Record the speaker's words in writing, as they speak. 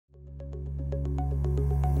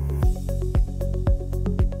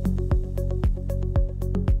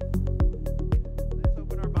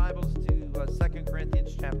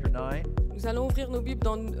chapter 9. Nous allons ouvrir nos Bibles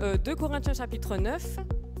dans 2 Corinthiens chapitre 9.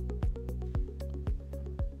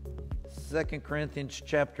 2 Corinthians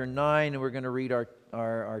chapter 9, and we're going to read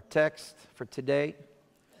our text for today.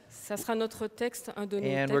 Ça sera notre texte, un de nos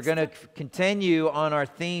And we're going to textes. continue on our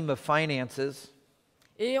theme of finances.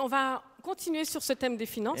 Et on va continuer sur ce thème des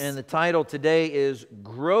finances. And the title today is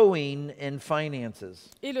Growing in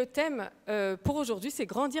Finances. Et le thème pour aujourd'hui, c'est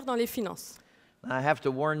grandir dans les finances. I have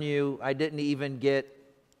to warn you, I didn't even get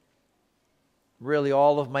really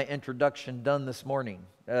all of my introduction done this morning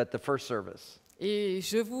at the first service. Et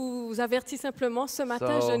je vous avertis simplement, ce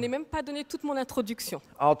matin, So- je n'ai même pas donné toute mon introduction.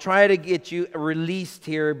 I'll try to get you released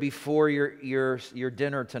here before your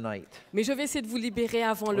dinner tonight. Mais je vais essayer de vous libérer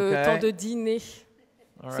avant le Okay. temps de dîner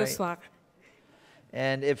All ce right. soir.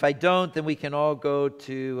 And if I don't, then we can all go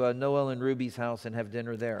to Noel and Ruby's house and have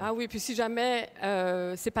dinner there. Ah oui, puis si jamais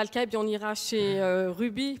c'est pas le cas, eh bien on ira chez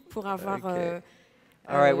Ruby pour avoir Okay.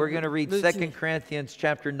 All right, we're going to read le 2 dîner. Corinthians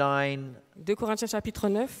chapter 9. 2 Corinthiens chapitre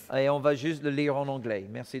 9. Et on va juste le lire en anglais.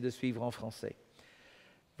 Merci de suivre en français.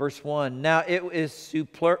 Verse 1. Now it is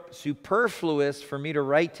superfluous for me to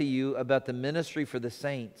write to you about the ministry for the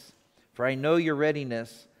saints, for I know your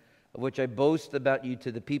readiness, of which I boast about you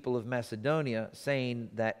to the people of Macedonia, saying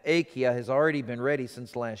that Achaia has already been ready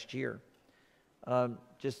since last year.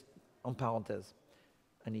 Just en parenthèse.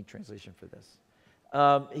 I need translation for this.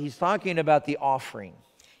 He's talking about the offering.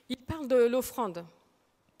 Il parle de l'offrande.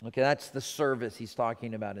 Okay, that's the service he's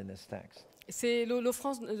talking about in this text. C'est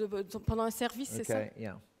l'offrande pendant un service, c'est ça? Okay,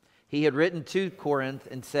 yeah. He had written to Corinth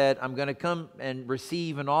and said, I'm going to come and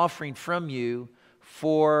receive an offering from you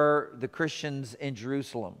for the Christians in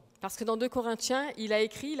Jerusalem. Parce que dans 2 Corinthiens, il a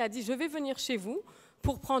écrit, il a dit, je vais venir chez vous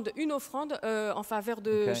pour prendre une offrande en faveur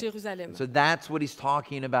de Okay. Jérusalem. So that's what he's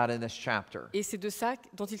talking about in this chapter. Et c'est de ça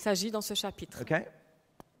dont il s'agit dans ce chapitre. Okay?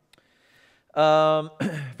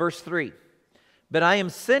 Verse 3. But I am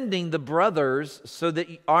sending the brothers so that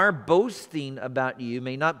our boasting about you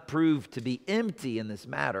may not prove to be empty in this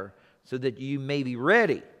matter, so that you may be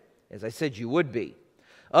ready, as I said you would be.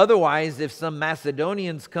 Otherwise, if some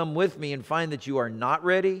Macedonians come with me and find that you are not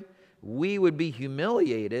ready, we would be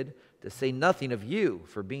humiliated, to say nothing of you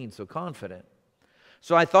for being so confident.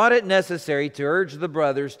 So I thought it necessary to urge the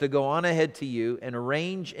brothers to go on ahead to you and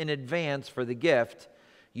arrange in advance for the gift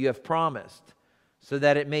you have promised, so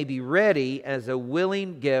that it may be ready as a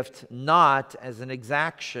willing gift, not as an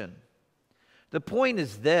exaction. The point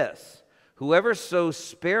is this: whoever sows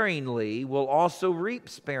sparingly will also reap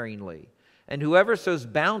sparingly, and whoever sows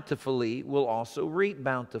bountifully will also reap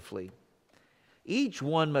bountifully. Each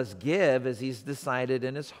one must give as he's decided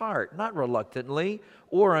in his heart, not reluctantly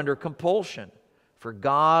or under compulsion, for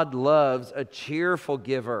God loves a cheerful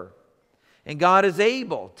giver. And God is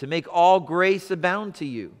able to make all grace abound to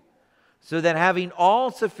you, so that having all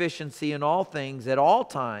sufficiency in all things at all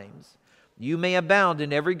times, you may abound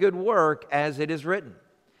in every good work, as it is written.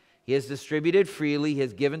 He has distributed freely, he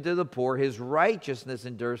has given to the poor, his righteousness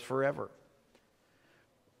endures forever.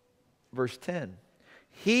 Verse 10.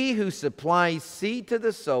 He who supplies seed to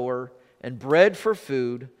the sower and bread for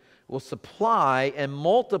food will supply and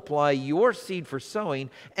multiply your seed for sowing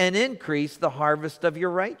and increase the harvest of your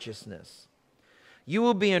righteousness. You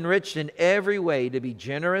will be enriched in every way, to be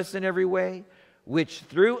generous in every way, which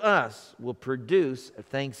through us will produce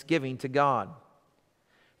thanksgiving to God.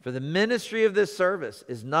 For the ministry of this service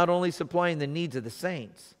is not only supplying the needs of the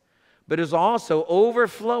saints, but is also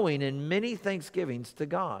overflowing in many thanksgivings to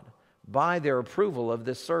God. By their approval of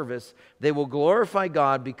this service, they will glorify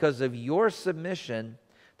God because of your submission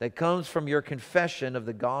that comes from your confession of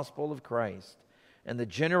the gospel of Christ and the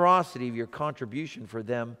generosity of your contribution for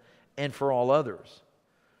them and for all others,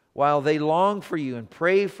 while they long for you and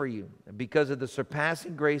pray for you because of the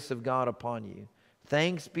surpassing grace of God upon you.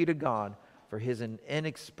 Thanks be to God for his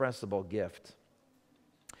inexpressible gift.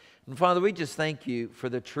 And Father, we just thank you for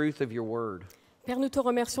the truth of your word. Père, nous te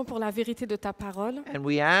remercions pour la vérité de ta parole And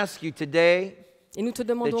we ask you today et nous te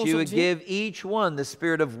demandons that you would aujourd'hui give each one the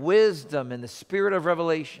spirit of wisdom and the spirit of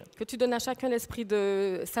revelation. que tu donnes à chacun l'esprit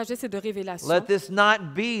de sagesse et de révélation, Let this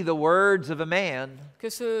not be the words of a man. que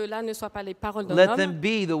cela ne soit pas les paroles d'un Let them homme,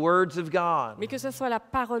 be the words of God. mais que ce soit la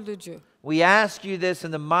parole de Dieu. We ask you this in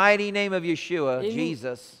the mighty name of Yeshua, Et nous-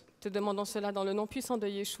 Jesus. Te demandons cela dans le nom puissant de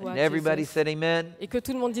Yeshua. And everybody Jésus. said amen. Et que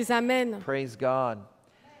tout le monde dise Amen. Praise God.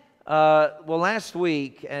 Well, last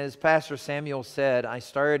week, as Pastor Samuel said, I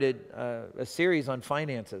started a series on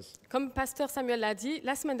finances. Comme pasteur Samuel l'a dit,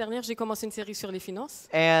 la semaine dernière, j'ai commencé une série sur les finances.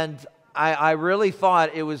 And I really thought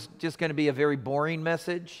it was just going to be a very boring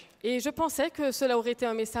message, Et je pensais que cela aurait été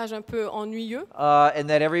un message un peu ennuyeux and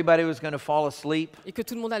that everybody was going to fall asleep. et que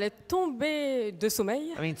tout le monde allait tomber de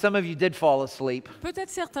sommeil. I mean, some of you did fall asleep. Peut-être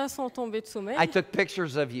certains sont tombés de sommeil. I took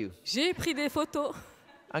pictures of you. J'ai pris des photos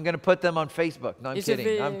I'm going to put them on Facebook. No, I'm et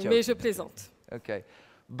kidding. I'm mais je joking. plaisante. Okay.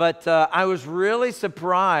 But I was really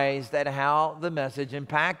surprised at how the message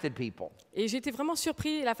impacted people. Et j'ai été vraiment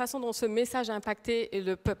surpris de la façon dont ce message a impacté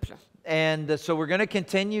le peuple. And so we're going to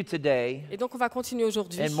continue today. Et donc on va continuer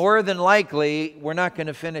aujourd'hui. And more than likely, we're not going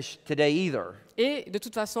to finish today either. Et de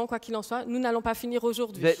toute façon, quoi qu'il en soit, nous n'allons pas finir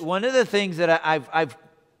aujourd'hui. But one of the things that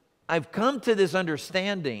I've come to this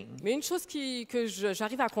understanding Mais une chose que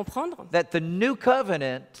j'arrive à comprendre, that the new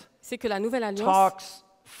covenant c'est que la nouvelle alliance talks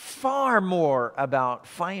far more about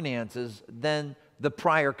finances than the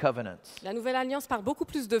prior covenants. La nouvelle alliance parle beaucoup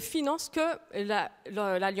plus de finances que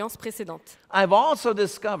l'alliance précédente. I've also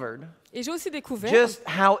discovered Et j'ai aussi découvert just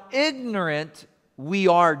how ignorant we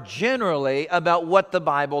are generally about what the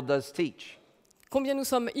Bible does teach. combien nous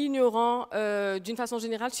sommes ignorants d'une façon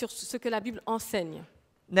générale sur ce que la Bible enseigne.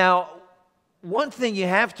 Now, one thing you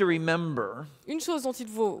have to remember, Une chose dont il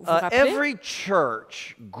faut vous rappeler, every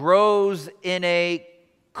church grows in a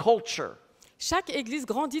culture. chaque église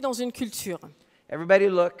grandit dans une culture. Everybody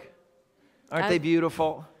look. Aren't Ah. they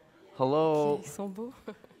beautiful? Hello. Ils sont beaux.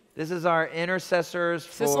 This is our intercessors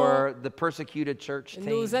Ce for the persecuted church team.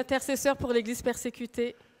 Nos intercesseurs pour l'église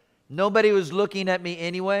persécutée. Nobody was looking at me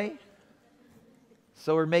anyway,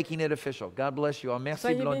 so we're making it official. God bless you all. Merci,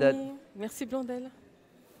 Soyez Blondette. bénis. Merci Blondelle.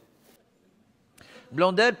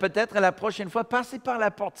 Blondette, peut-être la prochaine fois, passez par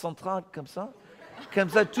la porte centrale comme ça. Comme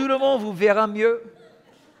ça, tout le monde vous verra mieux.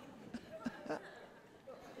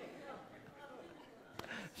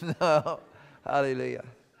 No. Hallelujah.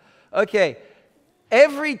 Okay.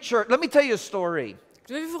 Every church, let me tell you a story.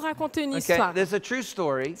 Je vais vous raconter une Okay, histoire. there's a true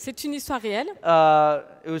story. C'est une histoire réelle.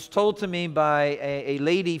 It was told to me by a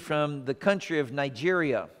lady from the country of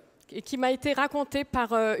Nigeria. Et qui m'a été racontée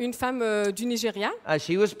par une femme du Nigeria.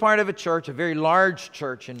 She was part of a church, a very large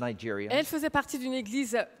church in Nigeria. Elle faisait partie d'une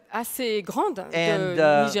église assez grande And,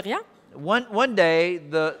 de Nigeria. One day,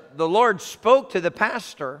 the Lord spoke to the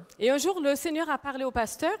pastor. Et un jour, le Seigneur a parlé au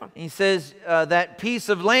pasteur. He says, that piece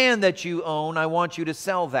of land that you own, I want you to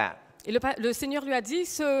sell that. Et le Seigneur lui a dit,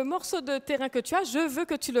 ce morceau de terrain que tu as, je veux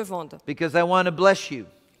que tu le vendes. Because I want to bless you.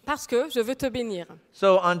 Parce que je veux te bénir.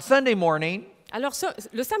 So on Sunday morning, Alors,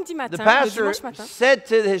 le samedi the matin, le pastor dimanche matin, said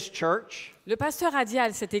to his church, le pasteur a dit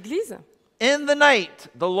à cette église, in the night,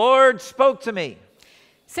 the Lord spoke to me.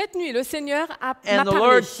 cette nuit, le Seigneur m'a And the parlé.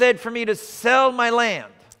 Lord said for me to sell my land.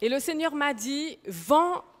 Et le Seigneur m'a dit,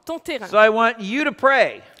 vends ton terrain. So I want you to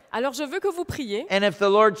pray. Alors, je veux que vous priez. And if the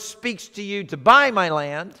Lord speaks to you to buy my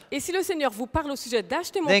land, Et si le Seigneur vous parle au sujet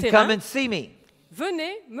d'acheter mon then terrain, come and see me.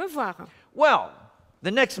 venez me voir. Well,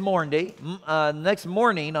 the next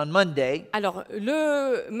morning on Monday, Alors,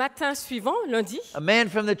 le matin suivant, lundi, a man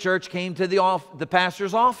from the church came to the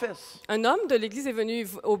pastor's office. un homme de l'église est venu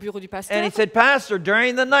au bureau du pasteur. And he said, Pastor,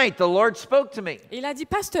 during the night, the Lord spoke to me. Et il a dit,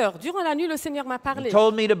 pasteur, durant la nuit, le Seigneur m'a He parlé.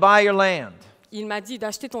 told me to buy your land. Il m'a dit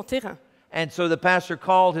d'acheter ton terrain. And so the pastor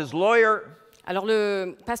called his lawyer. Alors,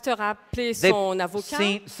 le pasteur a appelé They son avocat,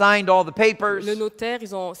 signed all the papers. le notaire,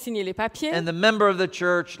 ils ont signé les papiers. And the member of the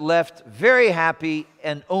church left very happy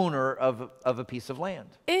and owner of a piece of land.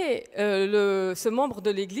 Et ce membre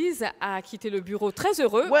de l'église a quitté le bureau très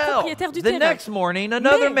heureux, Well, propriétaire du the terrain. next morning,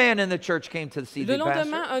 another Mais- man in the church came to see Le the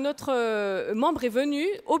lendemain, pastor. un autre membre est venu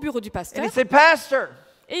au bureau du And pasteur he said, Pastor,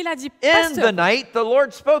 et il a dit, in pasteur, the night, the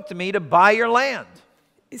Lord spoke to me to buy your land.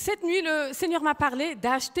 cette nuit, le Seigneur m'a parlé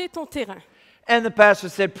d'acheter ton terrain. And the pastor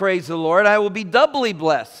said, Praise the Lord, I will be doubly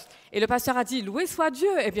blessed. Et le pasteur a dit, loué soit Dieu,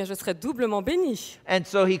 eh bien je serai doublement béni. And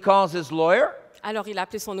so he calls his lawyer, Alors il a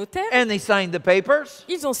appelé son notaire, and they signed the papers.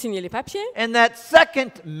 ils ont signé les papiers. And that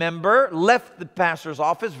second member left the pastor's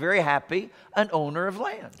office very happy, an owner of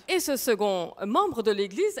land. Et ce second membre de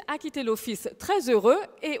l'église a quitté l'office très heureux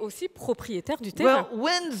et aussi propriétaire du terrain. Well,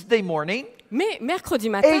 Wednesday morning, Mais mercredi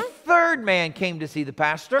matin, a third man came to see the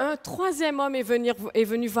pastor. un troisième homme est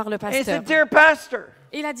venu voir le And he pasteur. said, Dear pastor,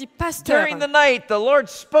 Et il a dit, pasteur, during the night, the Lord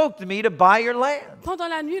spoke to me to buy your land. pendant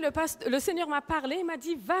la nuit, le Seigneur m'a parlé et m'a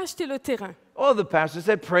dit, va acheter le terrain. Oh, the pastor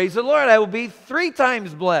said, Praise the Lord, I will be 3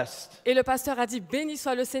 times blessed. Et le pasteur a dit, béni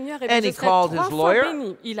soit le Seigneur, et bien And je he serai called 3 his fois lawyer.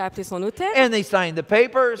 béni. Il a appelé son notaire, And they signed the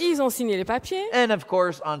papers. ils ont signé les papiers. And of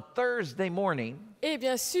course, on Thursday morning, Et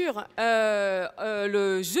bien sûr,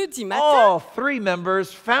 le jeudi matin, all three members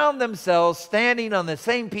found themselves standing on the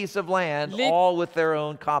same piece of land, Les- all with their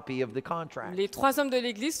own copy of the contract. les 3 hommes de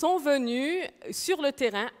l'Église sont venus sur le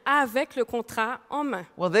terrain avec le contrat en main.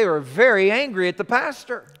 Well, they were very angry at the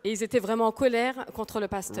pastor, Et ils étaient vraiment en colère contre le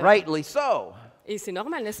pasteur. rightly so. Et c'est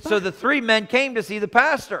normal, n'est-ce pas? So the three men came to see the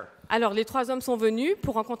pastor. Alors les 3 hommes sont venus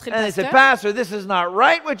pour rencontrer le And they said, pasteur. Pastor, this is not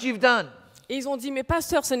right what you've done. Et ils ont dit, mais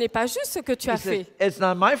pasteur, ce n'est pas juste ce que tu He as said, fait. it's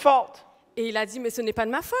not my fault. Et il a dit, mais ce n'est pas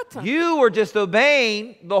de ma faute. You were just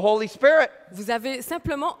obeying the Holy Spirit. Vous avez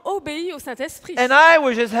simplement obéi au Saint-Esprit. And I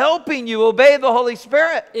was just helping you obey the Holy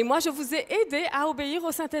Spirit. Et moi, je vous ai aidé à obéir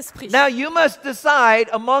au Saint-Esprit. Now you must decide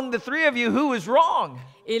among the three of you who is wrong.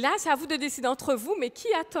 Et là, c'est à vous de décider entre vous, mais qui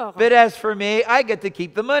a tort? But as for me, I get to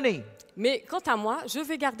keep the money. Mais quant à moi, je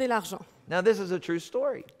vais garder l'argent. Now this is a true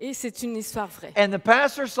story. Et c'est une histoire vraie. And the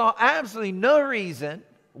pastor saw absolutely no reason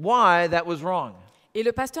why that was wrong. Et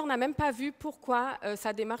le pasteur n'a même pas vu pourquoi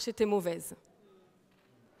sa démarche était mauvaise.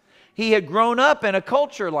 He had grown up in a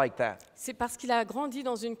culture like that. C'est parce qu'il a grandi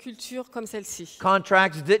dans une culture comme celle-ci.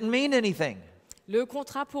 Contracts didn't mean anything. Le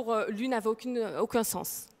contrat pour lui n'avait aucun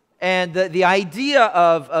sens. And the idea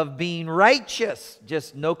of being righteous,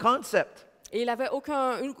 just no concept. Et il n'avait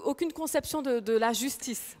aucune conception de la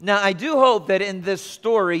justice. Now, I do hope that in this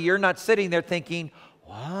story, you're not sitting there thinking,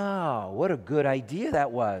 wow, what a good idea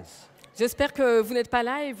that was. J'espère que vous n'êtes pas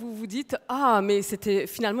là et vous vous dites « Ah, mais c'était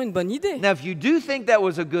finalement une bonne idée. Now, if you do think that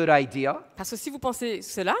was a good idea, » Parce que si vous pensez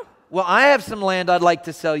cela, well, I have some land I'd like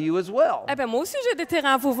to sell you as well. eh bien moi aussi j'ai des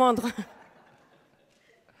terrains à vous vendre.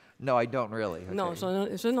 No, I don't really. Okay. Non,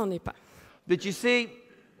 je n'en ai pas. But you see,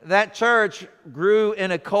 that church grew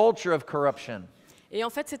in a culture of corruption. Et en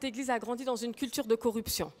fait, cette église a grandi dans une culture de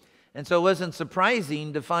corruption. And so it wasn't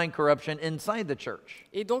surprising to find corruption inside the church.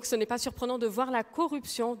 Et donc, ce n'est pas surprenant de voir la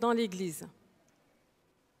corruption dans l'église.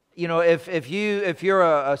 You know, if you're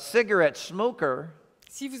a cigarette smoker,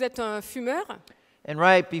 Si vous êtes un fumeur, and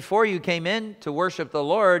right before you came in to worship the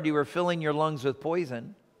Lord, you were filling your lungs with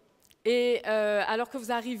poison. et alors que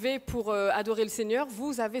vous arrivez pour adorer le Seigneur,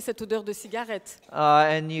 vous avez cette odeur de cigarette.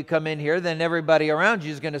 And you come in here, then everybody around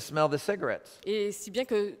you is going to smell the cigarettes. Et si bien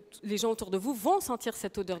que les gens autour de vous vont sentir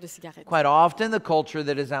cette odeur de cigarette. Quite often, the culture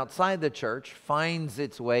that is outside the church finds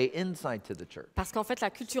its way inside to the church. Parce qu'en fait, la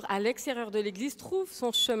culture à l'extérieur de l'église trouve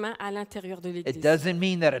son chemin à l'intérieur de It l'église. doesn't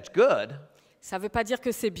mean that it's good. Ça ne veut pas dire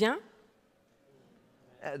que c'est bien.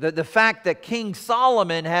 The fact that King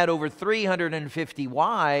Solomon had over 350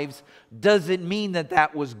 wives doesn't mean that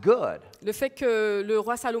that was good. Le fait que le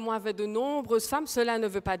roi Salomon avait de nombreuses femmes, cela ne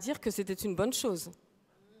veut pas dire que c'était une bonne chose.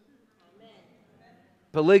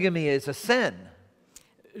 Polygamy is a sin.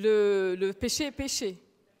 Le péché est péché.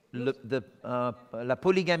 La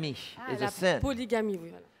polygamie is La a sin. polygamie, oui,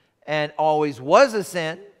 voilà, And always was a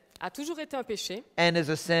sin a toujours été un péché and is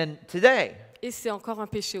a sin today. et c'est encore un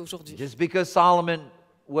péché aujourd'hui. Just because Solomon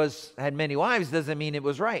had many wives doesn't mean it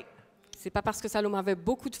was right. C'est pas parce que Salomon avait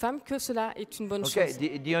beaucoup de femmes que cela est une bonne Okay, chose.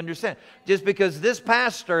 do you understand? Just because this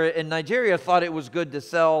pastor in Nigeria thought it was good to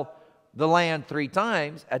sell the land 3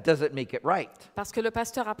 times, that doesn't make it right. Parce que le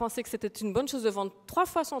pasteur a pensé que c'était une bonne chose de vendre 3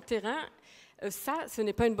 fois son terrain, ça, ce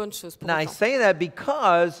n'est pas une bonne chose pour Now, I autant. say that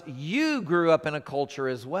because you grew up in a culture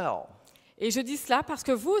as well. Et je dis cela parce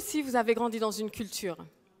que vous aussi, vous avez grandi dans une culture.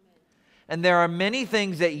 And there are many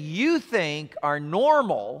things that you think are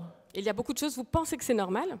normal Et il y a beaucoup de choses, vous pensez que c'est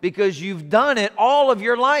normal, because you've done it all of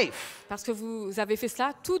your life. parce que vous avez fait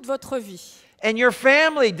cela toute votre vie. And your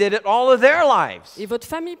family did it all of their lives. Et votre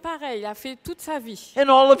famille, pareil, a fait toute sa vie. And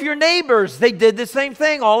all of your neighbors, they did the same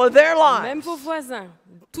thing all of their Même lives. vos voisins,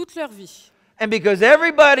 toute leur vie. And because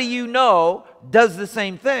everybody you know does the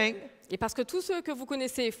same thing, Et parce que tous ceux que vous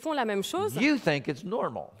connaissez font la même chose, you think it's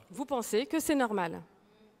normal. vous pensez que c'est normal.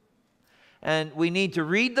 And we need to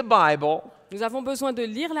read the Bible Nous avons besoin de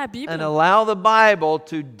lire la Bible and allow the Bible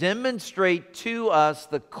to demonstrate to us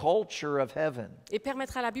the culture of heaven. et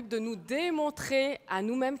permettre à la Bible de nous démontrer à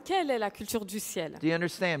nous-mêmes quelle est la culture du ciel. Do you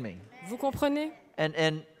understand me? Vous comprenez? And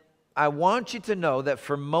I want you to know that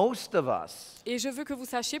for most of us, Et je veux que vous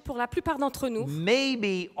sachiez, pour la plupart d'entre nous,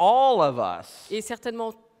 maybe all of us, et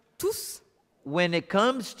certainement tous, when it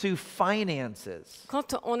comes to finances,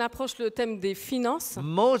 quand on approche le thème des finances,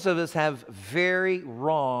 most of us have very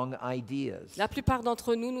wrong ideas. la plupart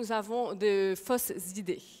d'entre nous, nous avons de fausses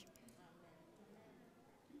idées.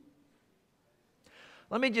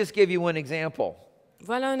 Let me just give you one example.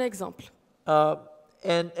 Voilà un exemple.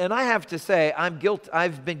 And I have to say,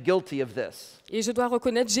 I've been guilty of this. Et je dois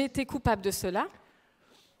reconnaître, j'ai été coupable de cela.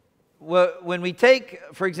 When we take,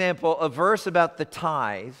 for example, a verse about the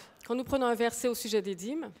tithe, Quand nous prenons un verset au sujet des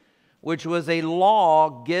dîmes, which was a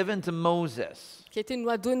law given to Moses qui était une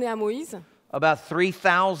loi donnée à Moïse about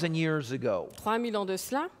 3,000 years ago. 3000 ans de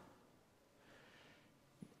cela.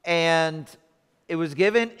 And it was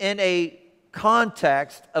given in a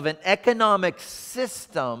context of an economic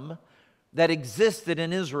system that existed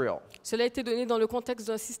in Israel. Cela a été donné dans le contexte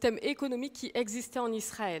d'un système économique qui existait en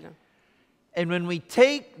Israël. And when we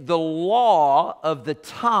take the law of the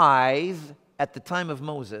tithe at the time of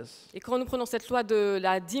Moses Et quand nous prenons cette loi de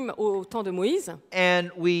la dîme au temps de Moïse, and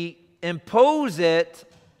we impose it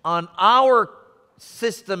on our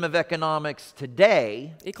system of economics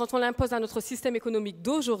today, et quand on l'impose à notre système économique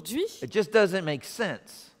d'aujourd'hui, it just doesn't make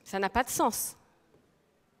sense. ça n'a pas de sens.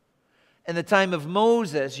 In the time of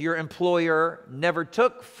Moses, your employer never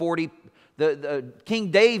took 40, the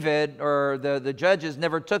King David or the judges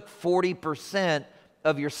never took 40%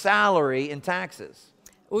 of your salary in taxes.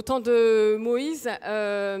 Au temps de Moïse,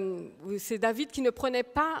 c'est David qui ne prenait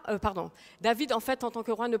pas, David en fait en tant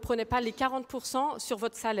que roi ne prenait pas les 40% sur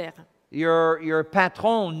votre salaire. Your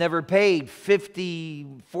patron never paid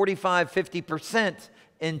 50%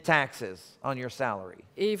 in taxes on your salary.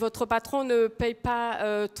 Et votre patron ne paye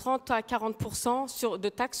pas 30 à 40% de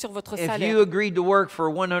taxes sur votre If salaire. you agreed to work for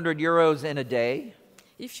 100 euros in a day,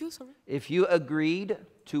 If if you agreed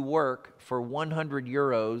to work for 100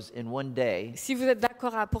 euros in one day, Si vous êtes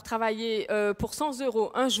d'accord pour travailler pour 100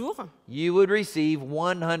 euros un jour, you would receive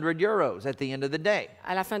 100 euros at the end of the day.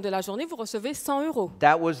 à la fin de la journée, vous recevez 100 euros.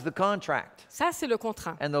 That was the contract. Ça, c'est le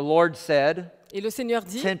contrat. And the Lord said, Et le Seigneur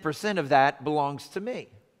dit, 10% of that belongs to me.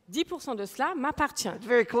 10% de cela m'appartient. It's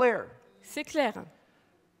very clear. C'est clair.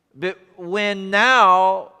 But when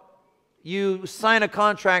now you sign a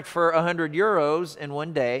contract for 100 euros in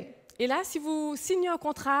one day, Et là, si vous signez un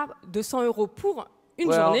contrat de 100 euros pour une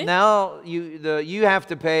well, journée, now you have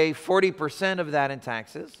to pay 40% of that in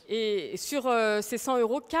taxes. et sur ces 100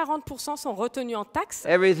 euros, 40% sont retenus en taxes.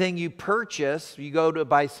 Everything you purchase, you go to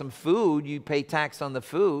buy some food, you pay tax on the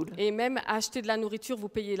food. Et même acheter de la nourriture, vous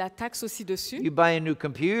payez la taxe aussi dessus. You buy a new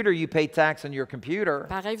computer, you pay tax on your computer.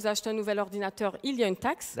 Pareil, vous achetez un nouvel ordinateur, il y a une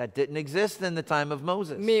taxe. That didn't exist in the time of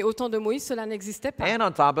Moses. Mais au temps de Moïse, cela n'existait pas. And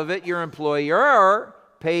on top of it, your employer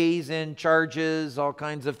pays and charges all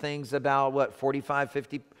kinds of things about,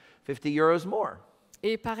 50 euros more.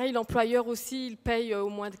 Et pareil, l'employeur aussi, il paye au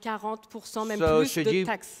moins de 40%, même So plus should de you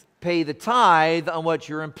taxes. pay the tithe on what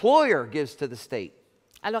your employer gives to the state?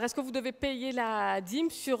 Alors, est-ce que vous devez payer la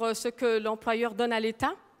dîme sur ce que l'employeur donne à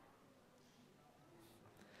l'État?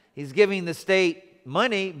 He's giving the state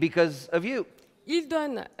money because of you. Il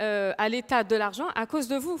donne à l'État de l'argent à cause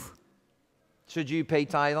de vous. Should you pay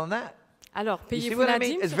tithe on that? Alors, You see payez-vous what I la mean?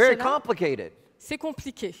 dîme It's sur very cela? complicated. C'est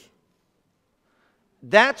compliqué.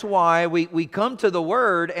 That's why we come to the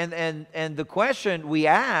Word, and the question we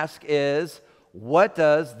ask is, what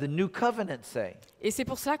does the new covenant say? Et c'est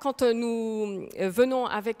pour cela, quand nous venons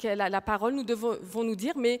avec la parole, nous devons nous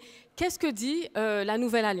dire, mais qu'est-ce que dit la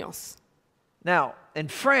Nouvelle Alliance? Now, in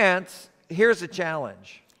France, here's a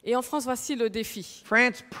challenge. Et en France, voici le défi.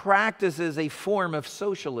 France practices a form of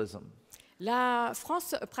socialism. La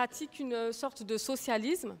France pratique une sorte de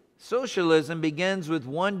socialisme. Socialism begins with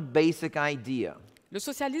one basic idea. Le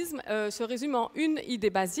socialisme se résume en une idée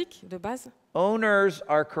basique, de base. Owners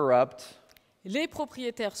are corrupt. Les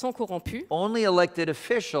propriétaires sont corrompus. Only elected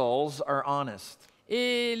officials are honest.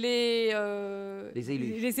 Et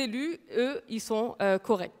les élus, eux, ils sont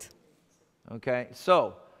corrects. Okay,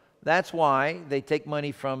 so that's why they take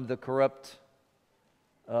money from the corrupt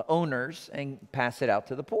owners and pass it out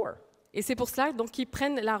to the poor. Et c'est pour cela donc qu'ils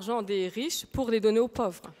prennent l'argent des riches pour les donner aux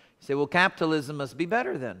pauvres. You say, well, capitalism must be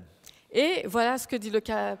better then. Et voilà ce que dit le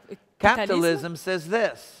capitalisme. Capitalism says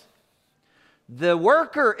this: the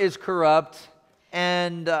worker is corrupt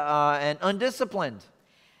and undisciplined.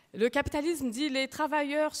 Le capitalisme dit les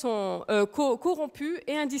travailleurs sont corrompus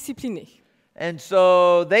et indisciplinés. And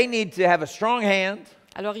so they need to have a strong hand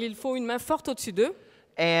Alors il faut une main forte au-dessus d'eux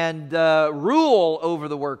and rule over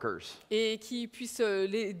the workers. et qui puisse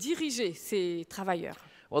les diriger, ces travailleurs.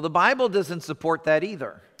 Well, the Bible doesn't support that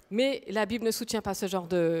either. Mais la Bible ne soutient pas ce genre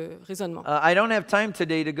de raisonnement. I don't have time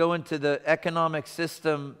today to go into the economic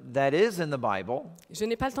system that is in the Bible, Je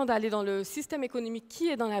n'ai pas le temps d'aller dans le système économique qui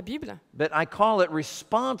est dans la Bible, but I call it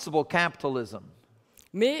responsible capitalism,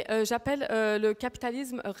 mais j'appelle le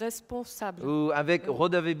capitalisme responsable. ou avec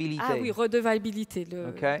redevabilité. Ah oui, redevabilité.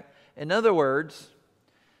 Okay? In other words,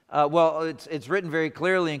 well, it's written very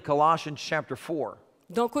clearly in Colossians chapter 4.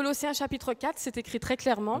 Dans Colossiens chapitre 4, c'est écrit très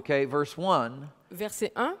clairement, Okay, verse 1.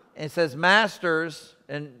 verset 1, It says, masters,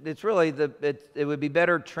 and it's really, it would be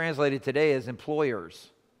better translated today as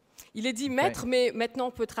employers. il est dit maître, mais maintenant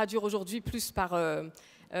on peut traduire aujourd'hui plus par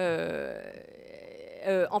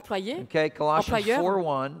employés, Okay, Colossians employeurs.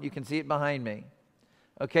 4:1, you can see it behind me.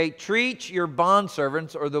 Okay, treat your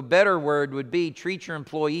bondservants, or the better word would be treat your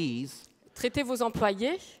employees Traitez vos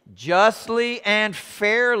employés justly and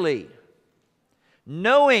fairly,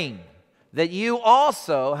 knowing that you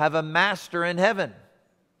also have a master in heaven.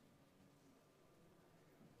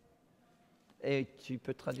 Et tu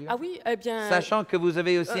peux traduire? Ah oui, eh bien, Sachant que vous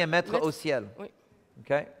avez aussi un maître maître- au ciel. oui.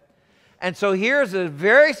 Okay? And so here's a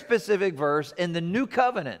very specific verse in the new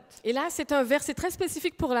covenant Et là, c'est un verset très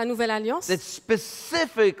spécifique pour la Nouvelle Alliance that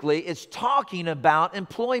specifically is talking about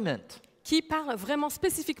employment. qui parle vraiment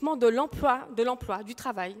spécifiquement de l'emploi, du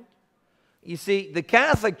travail. You see, the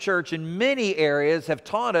Catholic Church in many areas have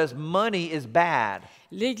taught us money is bad.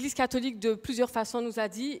 L'Église catholique de plusieurs façons nous a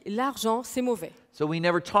dit l'argent, c'est mauvais. So we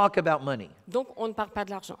never talk about money Donc, on ne parle pas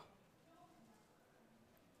de l'argent.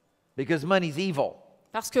 because money's evil.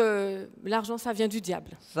 Parce que l'argent, ça vient du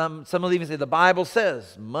diable. Some will even say the Bible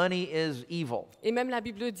says money is evil. Et même la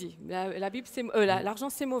Bible le dit. L'argent,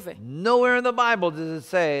 c'est mauvais. Nowhere in the Bible does it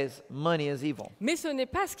say money is evil. Mais ce n'est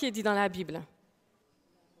pas ce qui est dit dans la Bible.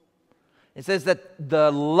 It says that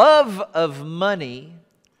the love of money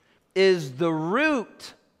is the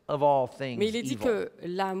root of all things Mais il est dit evil. que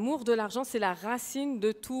l'amour de l'argent, c'est la racine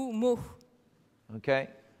de tout mot. Okay?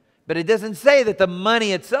 But it doesn't say that the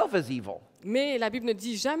money itself is evil. Mais la Bible ne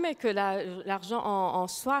dit jamais que l'argent en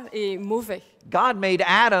soi est mauvais. God made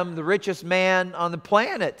Adam the richest man on the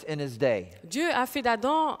planet in his day. Dieu a fait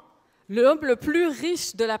d'Adam l'homme le plus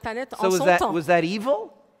riche de la planète So en son temps. was that evil?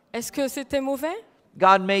 Est-ce que c'était mauvais?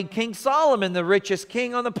 God made King Solomon the richest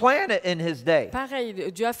king on the planet in his day.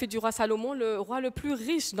 Pareil, Dieu a fait du roi Salomon le roi le plus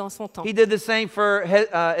riche dans son temps. He did the same for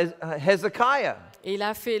Hezekiah. Et il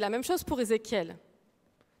a fait la même chose pour Ézéchiel.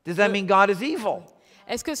 Does that mean God is evil?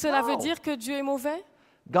 Est-ce que cela veut No. dire que Dieu est mauvais?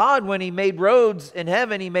 God, when he made roads in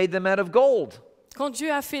heaven, he made them out of gold. Quand Dieu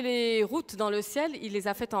a fait les routes dans le ciel, il les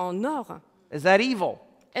a faites en or. Is that evil?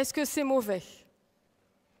 Est-ce que c'est mauvais?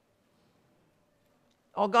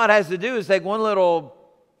 All God has to do is take one little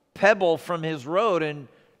pebble from his road and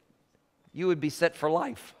you would be set for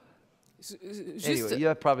life. Juste, Anyway,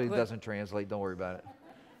 that probably ouais. doesn't translate. Don't worry about it.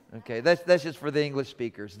 Okay, that's just for the English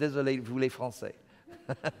speakers. Désolé, vous les Français.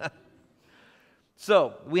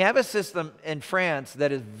 So, we have a system in France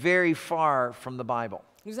that is very far from the Bible.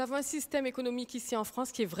 Nous avons un système économique ici en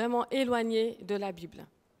France qui est vraiment éloigné de la Bible.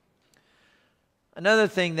 Another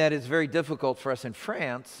thing that is very difficult for us in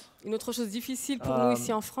France Une autre chose difficile pour nous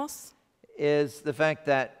ici en France, is the fact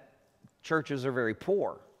that churches are very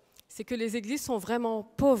poor. c'est que les églises sont vraiment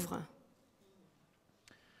pauvres.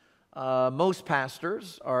 Most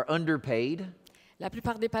pastors are underpaid. La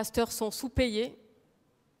plupart des pasteurs sont sous-payés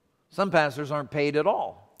Some pastors aren't paid at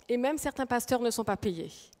all. et même certains pasteurs ne sont pas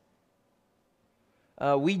payés.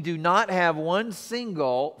 We do not have one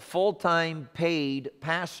single full-time paid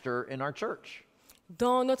pastor in our church.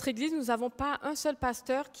 Dans notre église, nous n'avons pas un seul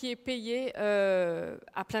pasteur qui est payé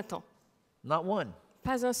à plein temps. Not one.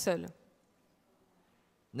 Pas un seul.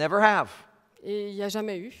 Never have. Et il n'y a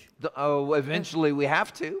jamais eu. Eventually we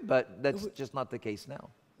have to, but that's just not the case now.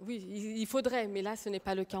 Oui, il faudrait, mais là, ce n'est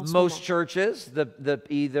pas le cas en ce moment. Most churches,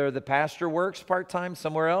 either the pastor works part-time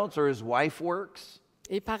somewhere else or his wife works.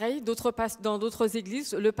 Et pareil, dans d'autres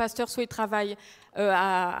églises, le pasteur soit il travaille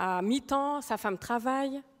à mi-temps, sa femme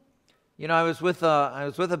travaille. You know, I was with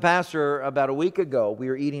a pastor about a week ago. We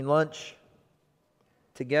were eating lunch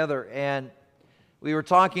together, and we were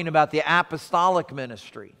talking about the apostolic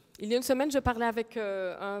ministry. Il y a une semaine, je parlais avec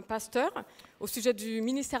un pasteur au sujet du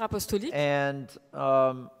ministère apostolique. And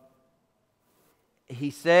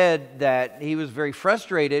he said that he was very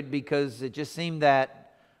frustrated because it just seemed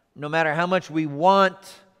that no matter how much we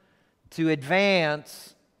want to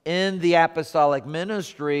advance in the apostolic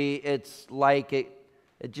ministry, it's like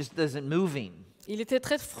it just isn't moving. Il était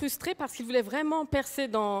très frustré parce qu'il voulait vraiment percer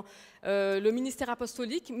dans le ministère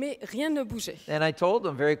apostolique, mais rien ne bougeait. And I told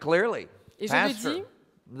him very clearly, Et je lui ai Pastor, dit,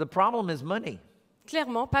 the problem is money.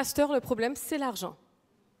 clairement, pasteur, le problème, c'est l'argent.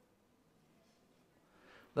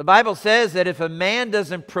 The Bible says that if a man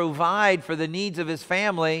doesn't provide for the needs of his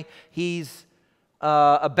family, he's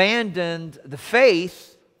abandoned the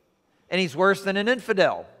faith and he's worse than an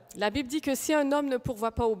infidel. La Bible dit que si un homme ne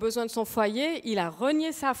pourvoit pas aux besoins de son foyer, il a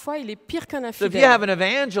renié sa foi, il est pire qu'un So if you have infidèle. an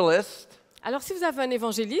evangelist Alors si vous avez un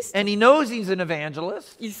évangéliste, and he knows he's an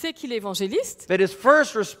evangelist, il sait qu'il est évangéliste, but his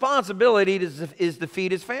first responsibility is to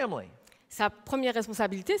feed his family. sa première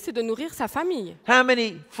responsabilité, c'est de nourrir sa famille. How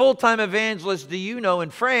many full-time evangelists do you know in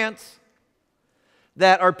France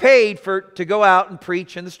that are paid to go out and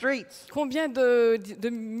preach in the streets? Combien de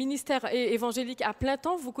ministères évangéliques à plein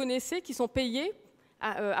temps vous connaissez qui sont payés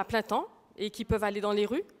à plein temps et qui peuvent aller dans les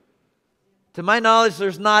rues. To my knowledge,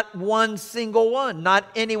 there's not one single one, not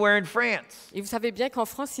anywhere in France. Et vous savez bien qu'en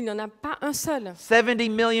France, il n'y en a pas un seul. 70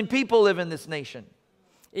 million people live in this nation.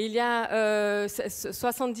 Et il y a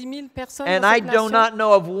 70 000 personnes And dans I cette do nation. not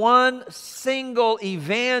know of one single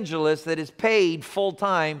evangelist that is paid full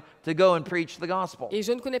time to go and preach the gospel. Et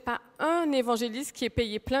je ne connais pas un évangéliste qui est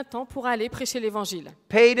payé plein temps pour aller prêcher l'évangile.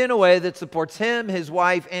 Paid in a way that supports him, his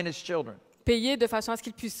wife, and his children. Payé de façon à ce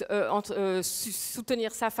qu'il puisse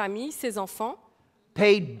soutenir sa famille, ses enfants.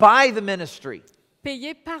 Paid by the ministry.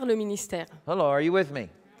 Payé par le ministère. Hello, are you with me?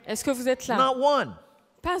 Est-ce que vous êtes là? Not one.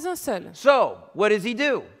 Pas un seul. So, what does he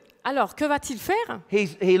do? Alors, que va-t-il faire?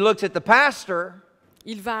 He looks at the pastor.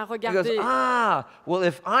 Il va He goes, regarder, well,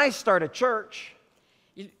 if I start a church,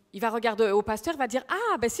 il va regarder au pasteur, il va dire,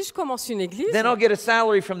 ben si je commence une église, then I'll get a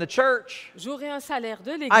salary from the church. j'aurai un salaire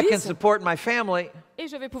de I can l'église support my family. et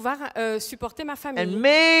je vais pouvoir supporter ma And famille.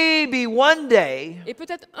 maybe one day, Et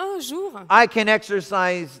peut-être un jour, I can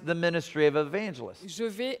exercise the ministry of evangelist. je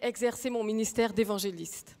vais exercer mon ministère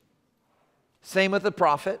d'évangéliste. Same with the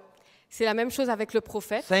prophet. C'est la même chose avec le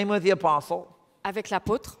prophète, Same with the apostle. avec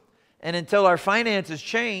l'apôtre. And until our finances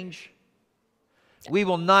change, we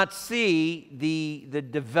will not see the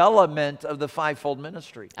development of the fivefold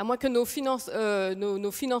ministry. À moins que nos finances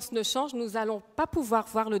ne changent, nous n'allons pas pouvoir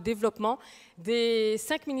voir le développement des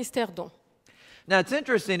 5 ministères dons. Now, it's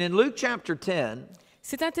interesting, in Luke chapter 10,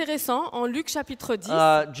 C'est intéressant, en Luc chapitre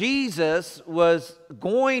 10, Jesus was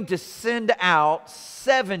going to send out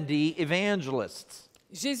 70 evangelists.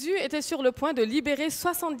 Jésus était sur le point de libérer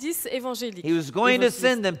 70 évangéliques. He was going to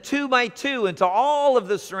send them 2 by 2 into all of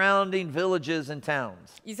the surrounding villages and towns.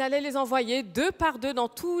 Ils allaient les envoyer 2 par 2 dans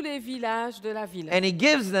tous les villages de la ville. And he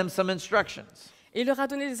gives them some instructions. Et il leur a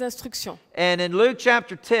donné des instructions. And in Luke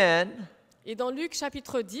chapter 10, Et dans Luc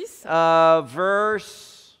chapitre 10,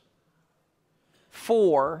 verse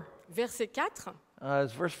 4, verset 4,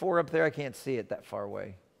 is verse 4 up there? I can't see it that far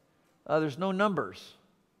away. There's no numbers.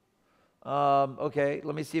 Okay,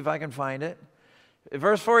 let me see if I can find it.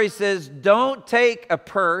 Verse 4, he says, don't take a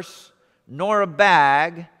purse, nor a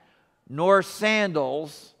bag, nor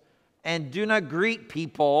sandals, and do not greet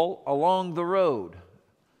people along the road.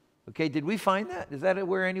 Okay, did we find that? Is that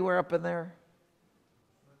anywhere up in there?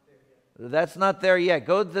 That's not there yet.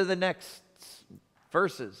 Go to the next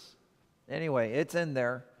verses. Anyway, it's in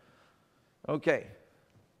there. Okay.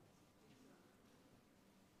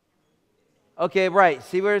 Okay, right.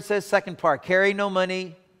 See where it says second part. Carry no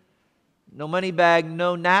money bag,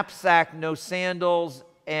 no knapsack, no sandals,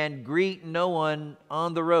 and greet no one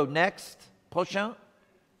on the road. Next. Prochain.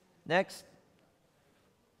 Next.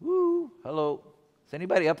 Woo. Hello. Is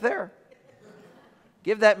anybody up there?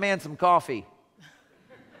 Give that man some coffee.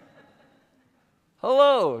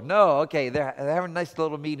 Hello. No. Okay, they're having a nice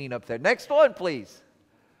little meeting up there. Next one, please.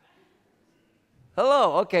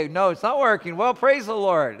 Hello. Okay, no, it's not working. Well, praise the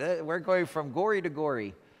Lord. We're going from gory to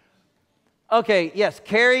gory. Okay, yes,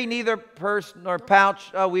 carry neither purse nor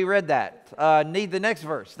pouch. We read that. Need the next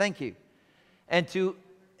verse. Thank you.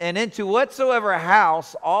 And into whatsoever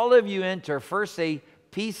house all of you enter, first say,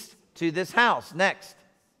 peace to this house. Next.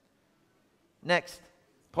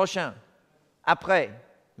 Prochain. Après.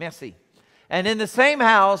 Merci. And in the same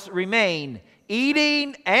house remain,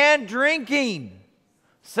 eating and drinking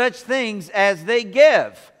such things as they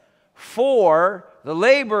give, for the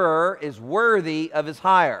laborer is worthy of his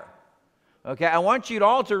hire. Okay, I want you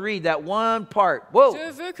all to read that one part. Whoa.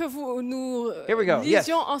 Je veux que nous Here we go. lisions Yes.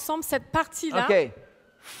 ensemble cette partie-là. Okay,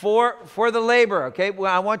 for the laborer. Okay,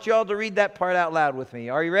 well, I want you all to read that part out loud with me.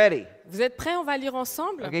 Are you ready? Vous êtes prêts? On va lire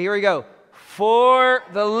ensemble. Okay, here we go. For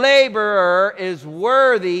the laborer is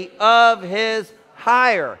worthy of his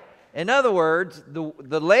hire. In other words,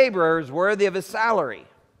 the laborer is worthy of his salary.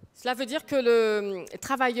 Cela veut dire que le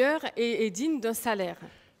travailleur est digne d'un salaire.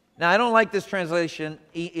 Now, I don't like this translation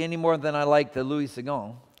any more than I like the Louis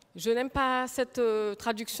II. Je n'aime pas cette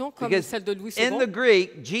traduction comme Because celle de Louis in the II.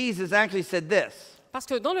 Greek, Jesus actually said this. Parce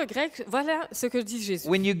que dans le grec, voilà ce que dit Jésus.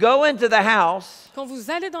 When you go into the house, Quand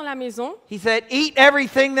vous allez dans la maison, he said, eat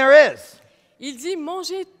everything there is. il dit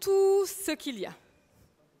mangez tout ce qu'il y a.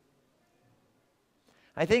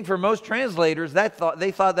 I think for most translators, they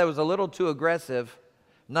thought that was a little too aggressive,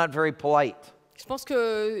 not very polite. Je pense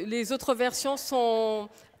que les autres versions sont...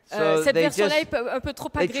 So cette they version-là just- est un peu trop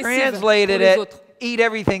They agressive pour translated les it, autres. eat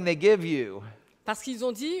everything they give you. Parce qu'ils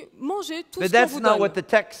ont dit mangez tout But ce qu'on that's vous not donne. what the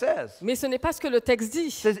text says. Mais ce n'est pas ce que le texte dit.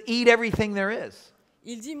 It says, eat everything there is.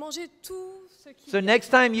 Il dit mangez tout ce qu'il So y a. next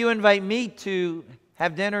time you invite me to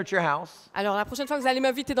have dinner at your house, Alors la prochaine fois que vous allez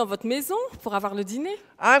m'inviter dans votre maison pour avoir le dîner,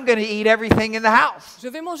 I'm going to eat everything in the house. je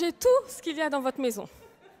vais manger tout ce qu'il y a dans votre maison.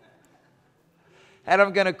 And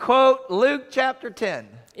I'm going to quote Luke chapter 10.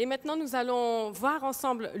 Et maintenant, nous allons voir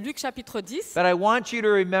ensemble Luc chapitre 10. But I want you to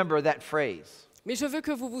remember that phrase. Mais je veux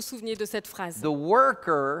que vous vous souveniez de cette phrase. The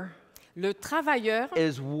worker Le travailleur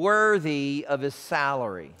is worthy of his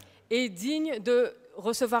salary. est digne de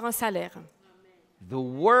recevoir un salaire. The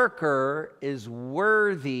worker is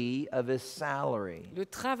worthy of his salary. Le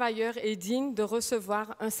travailleur est digne de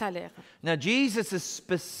recevoir un salaire. Now, Jesus is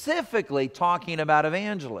specifically talking about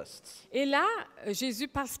evangelists, Et là, Jésus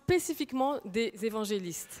parle spécifiquement des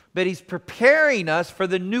évangélistes. but he's preparing us for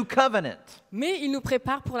the new covenant. Mais il nous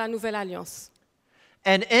prépare pour la nouvelle alliance.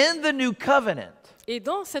 And in the new covenant, Et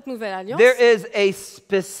dans cette nouvelle alliance, there is a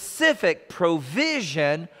specific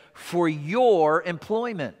provision for your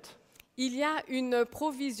employment. il y a une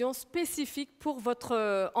provision spécifique pour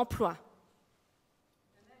votre emploi.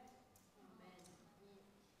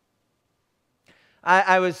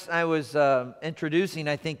 I was introducing,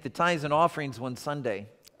 I think, the tithes and offerings one Sunday,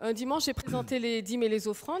 Un dimanche, j'ai présenté les dîmes et les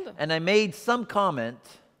offrandes and I made some comment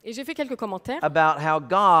et j'ai fait quelques commentaires about how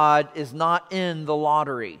God is not in the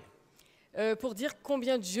lottery. pour dire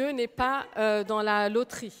combien Dieu n'est pas dans la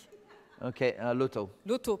loterie. Okay, loto.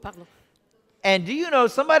 Loto, pardon. And do you know,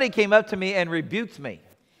 somebody came up to me and rebuked me.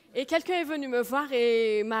 Et quelqu'un est venu me voir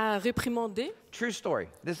et m'a réprimandé. True story.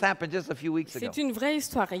 This happened just a few weeks ago. C'est une vraie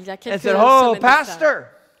histoire. Il y a And quelques said, "Oh, semaines de ça. pastor,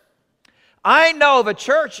 I know of a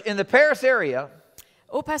church in the Paris area."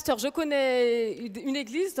 Oh, pasteur, je connais une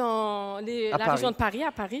église dans la Paris. région de Paris,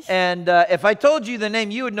 à Paris. And if I told you the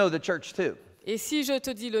name, you would know the church too. Et si je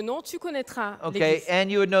te dis le nom, tu connaîtras Okay, l'église. and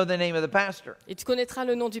you would know the name of the pastor. Et tu connaîtras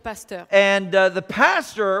le nom du pasteur. And the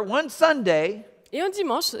pastor, one Sunday, Et un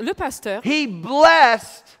dimanche, le pasteur, he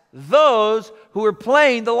blessed those who were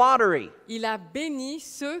playing the lottery. il a béni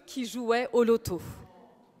ceux qui jouaient au loto.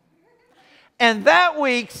 And that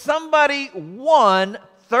week, somebody won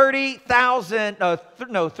 300,000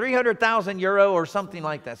 euro or something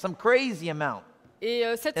like that, some crazy amount. Et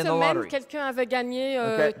cette In the semaine, lottery. quelqu'un avait gagné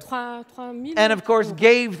Okay. 3 000 And of course, euros.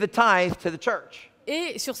 gave the tithe to the church.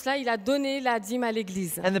 Et sur cela, il a donné la dîme à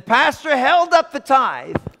l'église. And the pastor held up the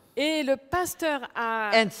tithe Et le pasteur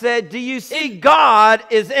a... and said, "Do you see God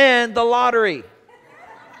is in the lottery?"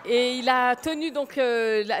 Et il a tenu donc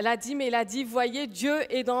la dîme et il a dit, voyez, Dieu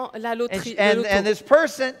est dans la And, loterie. le loto. and this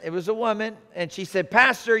person, it was a woman, and she said,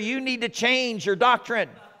 "Pastor, you need to change your doctrine."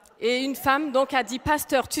 Et une femme donc a dit,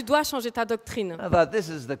 pasteur, tu dois changer ta doctrine. I thought, this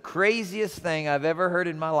is the craziest thing I've ever heard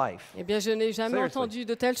in my life. Eh bien, je n'ai jamais Seriously. entendu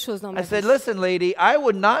de telles choses dans ma I said, vie. "Listen, lady, I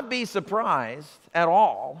would not be surprised at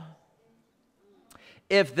all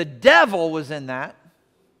if the devil was in that,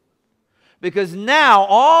 because now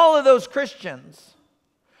all of those Christians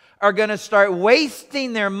are going to start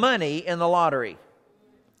wasting their money in the lottery."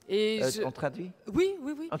 Et On traduit? Oui,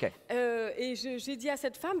 oui, oui. OK. Et j'ai dit à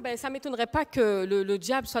cette femme, ben, ça ne m'étonnerait pas que le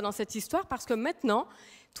diable soit dans cette histoire, parce que maintenant,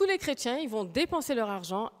 tous les chrétiens, ils vont dépenser leur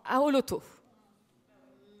argent au loto.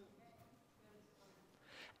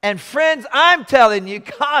 And friends, I'm telling you,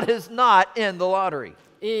 God is not in the lottery.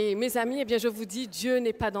 Et mes amis, eh bien, je vous dis, Dieu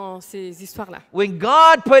n'est pas dans ces histoires-là. When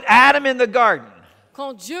God put Adam in the garden,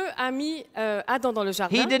 Quand Dieu a mis Adam dans le he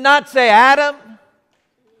jardin, did not say, "Adam,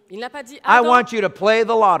 il n'a pas dit, I Adam, want you to play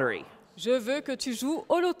the lottery." je veux que tu joues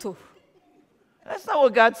au loto. That's not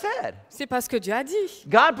what God said. C'est pas ce que Dieu a dit.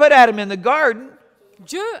 God put Adam in the garden,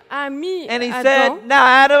 Dieu a mis and he Adam said, "Now,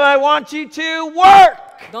 Adam, I want you to work."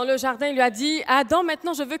 dans le jardin. Il lui a dit, Adam,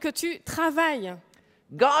 maintenant, je veux que tu travailles.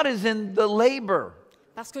 God is in the labor.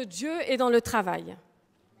 Parce que Dieu est dans le travail.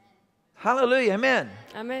 Hallelujah, amen.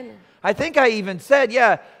 Amen. I think I even said,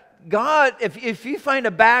 yeah, God, if you find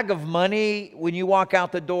a bag of money when you walk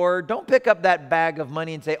out the door, don't pick up that bag of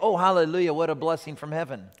money and say, "Oh, hallelujah, what a blessing from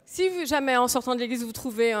heaven." Si jamais en sortant de l'église vous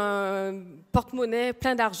trouvez un porte-monnaie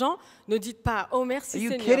plein d'argent, ne dites pas oh Are merci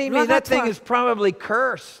you Seigneur, kidding me? gloire à That thing toi. is probably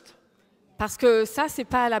cursed. Parce que ça c'est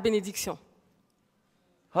pas la bénédiction.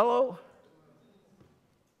 Hello?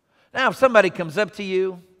 Now, if somebody comes up to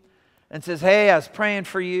you and says, "Hey, I was praying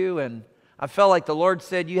for you, and I felt like the Lord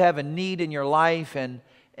said you have a need in your life, and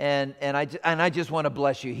I just want to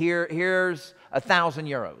bless you. Here's 1,000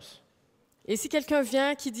 euros." Et si quelqu'un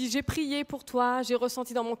vient qui dit j'ai prié pour toi, j'ai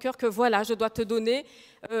ressenti dans mon cœur que voilà, je dois te donner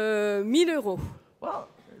 1 000 euros. Well,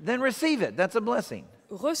 then receive it. That's a blessing.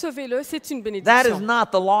 Recevez-le, c'est une That is bénédiction. not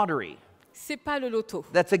the lottery. C'est pas le loto,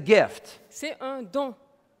 That's a gift. c'est un don.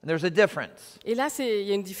 And there's a difference. Et là il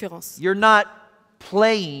y a une différence. You're not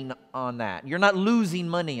playing on that. You're not losing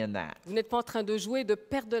money in that. Vous n'êtes pas en train de jouer, de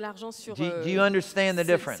perdre de l'argent sur Do you understand the ces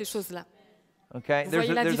difference? choses-là. Okay? Vous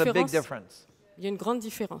voyez la There's a big différence? difference. Il y a une grande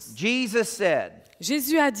différence. Jesus said,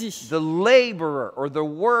 Jésus a dit, the laborer or the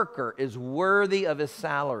worker is worthy of his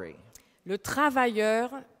salary. le travailleur,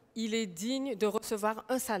 il est digne de recevoir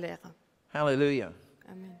un salaire. Hallelujah.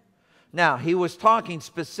 Amen. Now, he was talking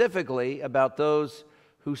specifically about those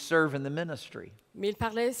who serve in the ministry. Mais il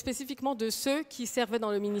parlait spécifiquement de ceux qui servaient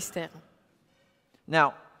dans le ministère.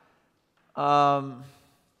 Now,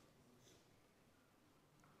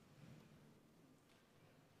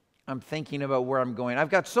 I'm thinking about where I'm going. I've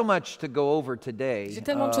got so much to go over today. J'ai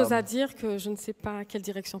tellement de choses à dire que je ne sais pas quelle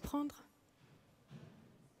direction prendre.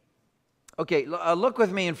 Okay, look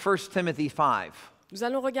with me in 1 Timothy 5. Nous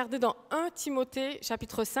allons regarder dans 1 Timothée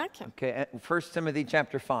chapitre 5. Okay, 1 Timothy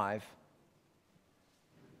chapter 5.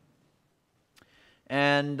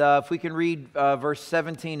 And if we can read verse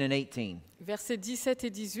 17 and 18. Versets 17 et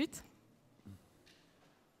 18.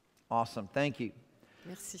 Awesome, thank you.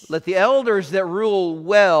 Merci. Let the elders that rule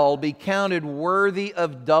well be counted worthy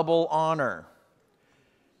of double honor.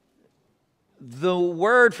 The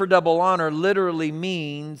word for double honor literally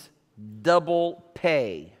means double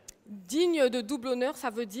pay. Digne de double honneur, ça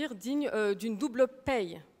veut dire digne d'une double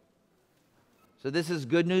paye. So this is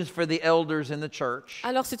good news for the elders in the church.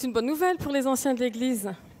 Alors c'est une bonne nouvelle pour les anciens de l'Église.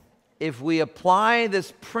 If we apply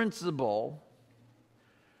this principle,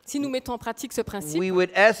 Si nous mettons en pratique ce principe, we would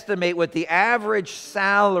estimate what the average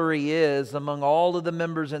salary is among all of the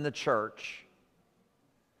members in the church.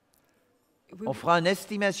 On fera une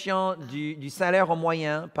estimation du salaire en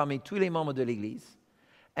moyen parmi tous les membres de l'Église.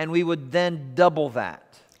 And we would then double that.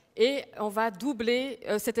 et on va doubler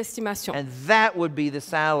cette estimation. And that would be the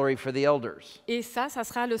salary for the elders. Et ça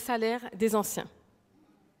sera le salaire des anciens.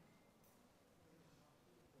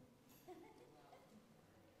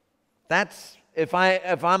 That's if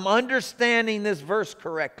I'm understanding this verse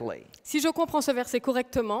correctly. Si je comprends ce verset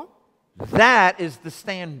correctement, That is the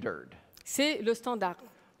standard. c'est le standard.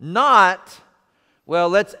 Not, well,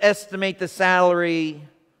 let's estimate the salary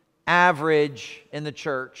average in the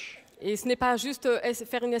church. Et ce n'est pas juste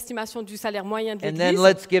faire une estimation du salaire moyen de And then l'Église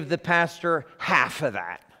let's give the pastor half of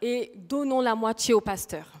that et donnons la moitié au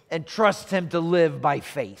pasteur. and trust him to live by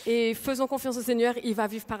faith. Et faisons confiance au Seigneur, il va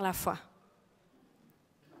vivre par la foi.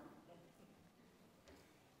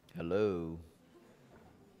 Hello.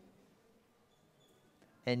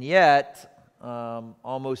 And yet,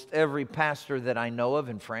 almost every pastor that I know of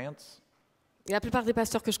in France, Et la plupart des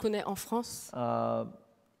pasteurs que je connais en France,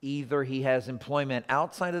 either he has employment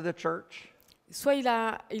outside of the church soit il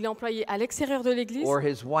est employé à l'extérieur de l'Église or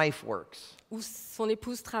his wife works, ou son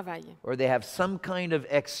épouse travaille, or they have some kind of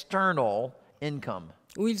external income.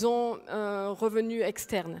 ou ils ont un revenu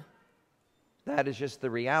externe. That is just the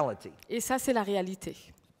reality. Et ça, c'est la réalité.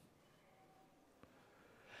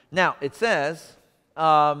 Now, it says,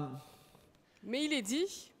 Mais il est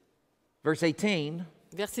dit, verse 18,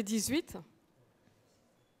 verset 18,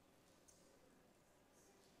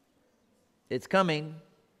 it's coming.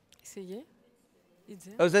 essayez. Il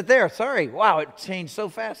dit, Oh, is it there? Sorry. Wow, it changed so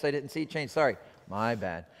fast. I didn't see it change. Sorry. My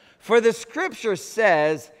bad. For the scripture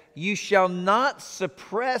says, you shall not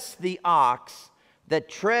suppress the ox that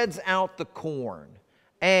treads out the corn,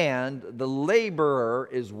 and the laborer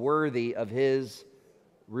is worthy of his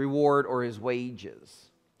reward or his wages.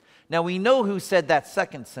 Now we know who said that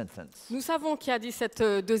second sentence. Nous savons qui a dit cette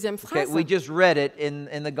deuxième Okay, phrase, we just read it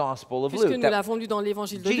in the Gospel of puisque Luke. nous l'avons lu dans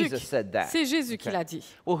l'évangile de Luc. Jesus said that. C'est Jésus qui Okay. l'a dit.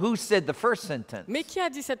 Well, who said the first sentence? Mais qui a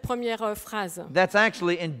dit cette première phrase? That's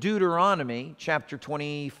actually in Deuteronomy chapter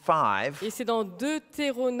 25 Et c'est dans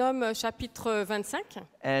Deutéronome chapitre 25,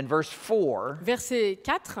 and verse 4. verset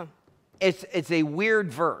 4. It's a weird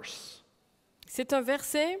verse, C'est un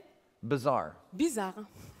verset bizarre. bizarre.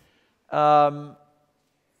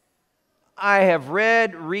 I have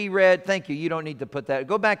reread. Thank you. You don't need to put that.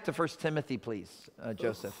 Go back to 1 Timothy, please,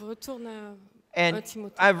 Joseph. Retourne à 1 And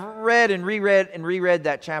Timothée. I've read and reread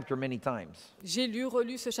that chapter many times. J'ai lu,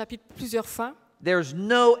 relu ce chapitre plusieurs fois. There's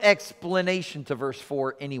no explanation to verse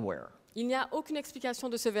 4 anywhere. Il n'y a aucune explication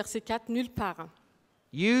de ce verset 4 nulle part.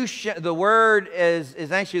 The word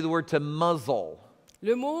is actually the word to muzzle.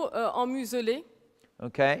 Le mot emmuselé,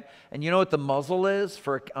 Okay? And you know what the muzzle is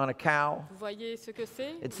on a cow? vous voyez ce que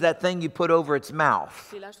c'est? It's that thing you put over its mouth.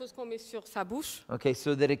 C'est la chose qu'on met sur sa bouche Okay,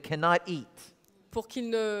 so that it cannot eat. pour qu'il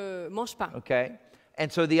ne mange pas. Okay? And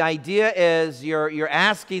so the idea is you're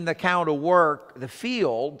asking the cow to work the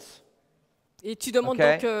fields. Et tu demandes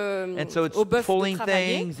Okay? donc And so au it's bœuf de pulling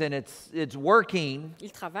travailler. things and it's working, Il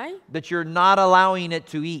travaille, but you're not allowing it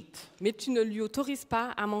to eat. mais tu ne lui autorises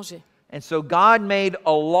pas à manger. And so God made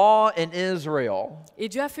a law in Israel Et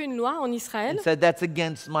Dieu a fait une loi en Israël and said that's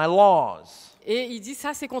against my laws. et il dit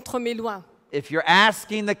ça c'est contre mes lois. if you're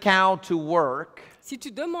asking the cow to work, si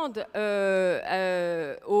tu demandes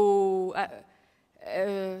à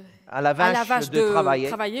la à la vache vache de de travailler,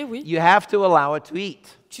 travailler, oui, you have to allow it to eat.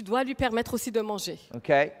 tu dois lui permettre aussi de manger.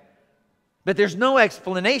 Okay? But there's no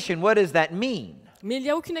explanation. What does that mean? Mais il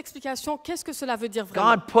n'y a aucune explication. Qu'est-ce que cela veut dire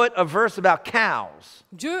vraiment? God put a verse about cows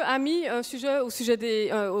Dieu a mis un sujet au sujet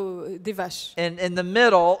des vaches, in the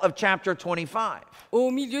middle of chapter 25.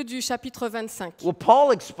 au milieu du chapitre 25. Well,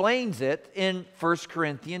 Paul explains it in 1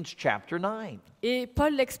 Corinthians chapter 9. Et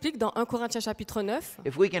Paul l'explique dans 1 Corinthiens chapitre 9.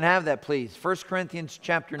 If we can have that, please. 1 Corinthians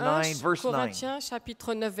chapter 9, 1 verse 9. Corinthiens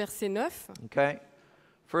chapitre 9, verset 9. Okay?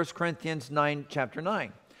 1 Corinthians 9, chapter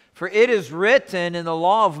 9. For it is written in the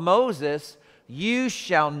law of Moses, you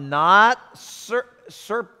shall not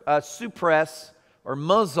suppress or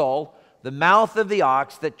muzzle the mouth of the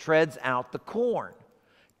ox that treads out the corn.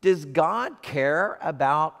 Does God care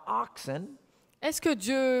about oxen? Est-ce que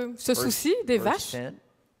Dieu se soucie des Verse vaches? 10,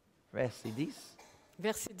 verset 10.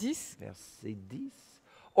 Verset 10. Verset 10.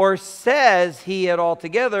 Or says he it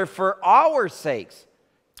altogether for our sakes?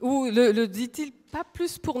 Ou le dit-il pas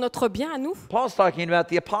plus pour notre bien à nous? Paul's talking about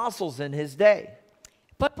the apostles in his day.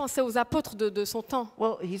 Paul pensait aux apôtres de son temps.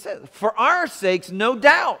 Well, he says, for our sakes, no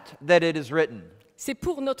doubt that it is written, C'est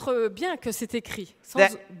pour notre bien que c'est écrit, sans that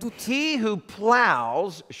doute. he who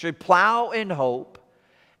plows should plow in hope,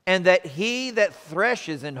 and that he that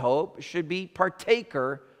threshes in hope should be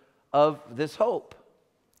partaker of this hope.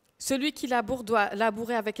 Celui qui laboure doit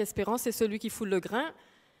labourer avec espérance, et celui qui foule le grain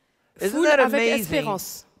Isn't foule that avec amazing?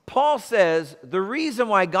 espérance. Paul says the reason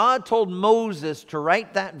why God told Moses to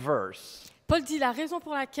write that verse Paul dit la raison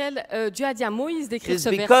pour laquelle Dieu a dit à Moïse d'écrire is ce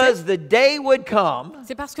verset, because the day would come,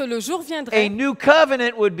 c'est parce que le jour a viendrait, new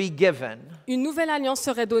covenant would be given, une nouvelle alliance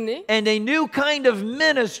serait donnée and a new kind of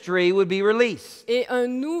ministry would be released. et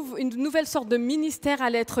une nouvelle sorte de ministère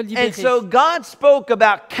allait être And libéré. so God spoke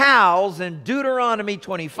about cows in Deuteronomy Et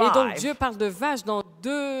donc 25 Dieu parle de vaches dans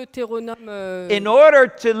Deutéronome in order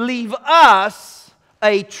to leave us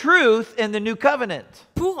a truth in the new covenant.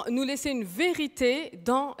 pour nous laisser une vérité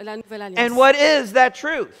dans la nouvelle alliance. And what is that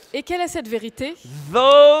truth? Et quelle est cette vérité?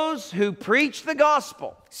 Those who preach the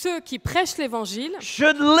gospel Ceux qui prêchent l'évangile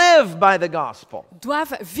should live by the gospel.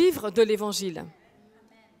 doivent vivre de l'évangile.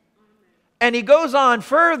 And he goes on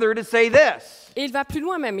further to say this. Et il va plus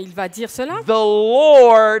loin même, il va dire cela. The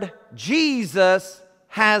Lord Jesus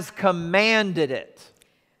has commanded it.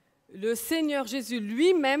 Le Seigneur Jésus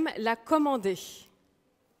lui-même l'a commandé.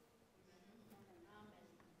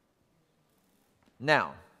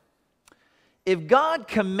 Now, if God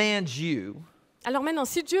commands you, Alors maintenant,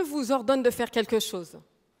 si Dieu vous ordonne de faire quelque chose,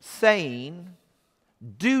 saying,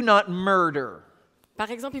 do not murder,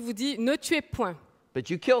 par exemple, il vous dit « ne tuez point but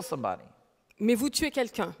you kill somebody, », mais vous tuez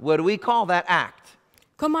quelqu'un. what do we call that act?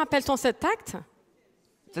 Comment appelle-t-on cet acte?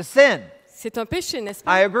 It's a sin. C'est un péché, n'est-ce I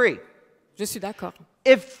pas? agree. Je suis d'accord.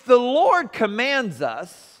 If the Lord commands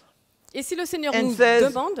us Et si le Seigneur and nous says,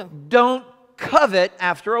 demande don't covet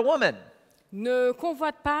after a woman, « ne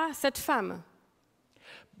convoite pas cette femme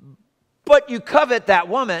but you covet that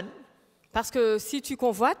woman, », parce que si tu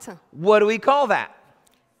convoites, what do we call that?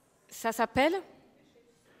 ça s'appelle,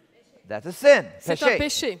 That's a sin. c'est un Péché.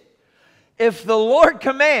 péché. If the Lord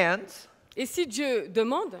commands Et si Dieu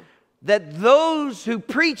demande that those who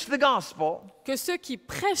preach the gospel que ceux qui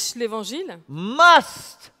prêchent l'évangile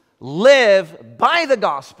must live by the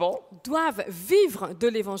gospel, doivent vivre de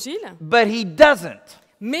l'évangile, but he doesn't,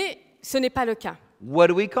 mais ce n'est pas le cas. what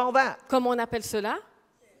do we call that? Comment on appelle cela?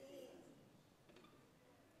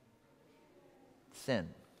 Sin.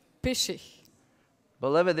 Péché.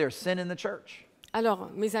 Beloved, there's sin in the church. Alors,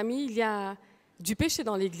 mes amis, il y a du péché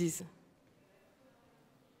dans l'Église.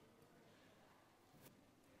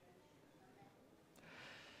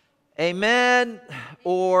 Amen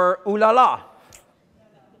or oulala.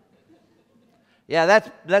 Yeah,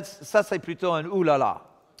 ça c'est plutôt un oulala.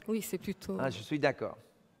 Oui, c'est plutôt... Ah, je suis d'accord.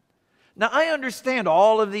 Now I understand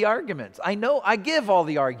all of the arguments. I give all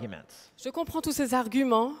the arguments. Je comprends tous ces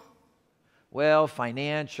arguments. Well,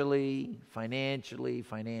 financially.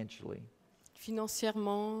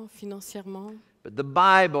 Financièrement. But the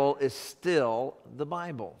Bible is still the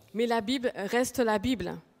Bible. Mais la Bible reste la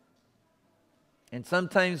Bible. And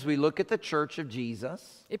sometimes we look at the church of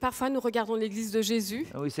Jesus Et parfois, nous regardons l'Église de Jésus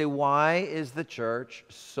and we say, why is the church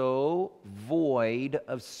so void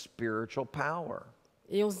of spiritual power?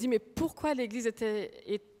 et on se dit, mais pourquoi l'Église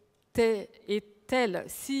est-elle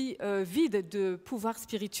si vide de pouvoir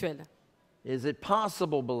spirituel? Is it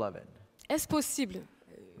possible, beloved? Est-ce possible,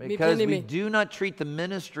 mes Because we bien-aimés? do not treat the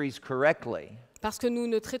ministries correctly. Parce que nous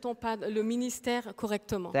ne traitons pas le ministère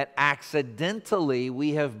correctement. that accidentally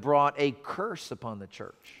we have brought a curse upon the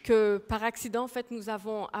church. Que par accident, en fait, nous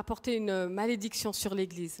avons apporté une malédiction sur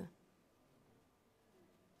l'Église.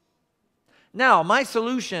 Now, my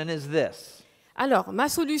solution is this. Alors, ma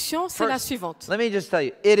solution, c'est la First, suivante. let me just tell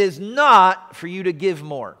you, it is not for you to give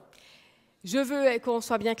more. Je veux qu'on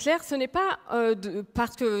soit bien clair, ce n'est pas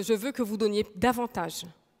parce que je veux que vous donniez davantage.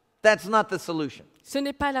 That's not the solution. Ce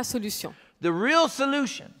n'est pas la solution. The real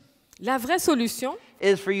solution La vraie solution,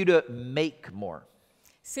 is for you to make more.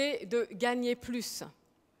 c'est de gagner plus.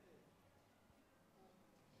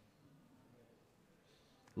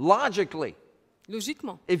 Logically,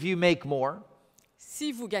 Logiquement, if you make more,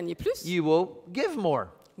 si vous gagnez plus, you will give more.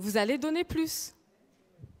 vous allez donner plus.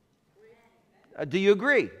 Do you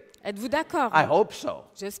agree? Êtes-vous d'accord? I hope so.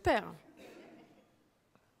 J'espère.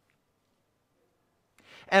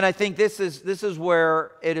 And I think this is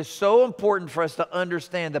where it is so important for us to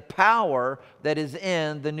understand the power that is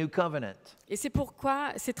in the new covenant. Et c'est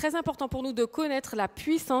pourquoi c'est très important pour nous de connaître la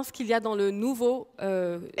puissance qu'il y a dans le Nouveau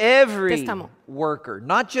Every Testament. worker,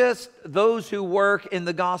 not just those who work in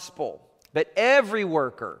the gospel, but every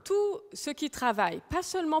worker Tous ceux qui travaillent, pas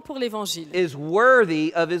seulement pour l'Évangile, is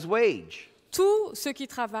worthy of his wage. tous ceux qui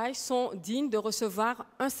travaillent sont dignes de recevoir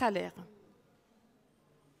un salaire.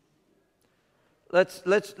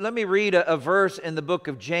 Let me read a verse in the book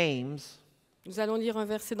of James. Nous allons lire un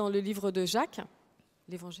verset dans le livre de Jacques,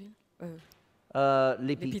 l'Évangile,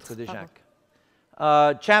 L'épître de pardon.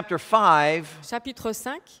 Jacques. Chapter 5, chapitre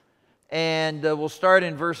 5, and we'll start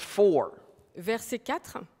in verse 4. verset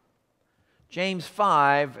 4. James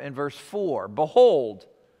 5 and verse 4. Behold,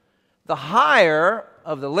 the hire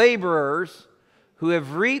of the laborers who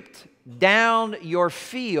have reaped down your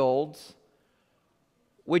fields,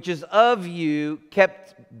 which is of you,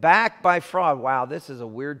 kept back by fraud. Wow, this is a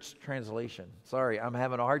weird translation. Sorry, I'm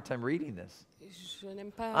having a hard time reading this. Je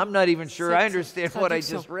n'aime pas I'm not even sure I cette understand what I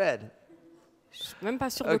traduction. just read. Je suis même pas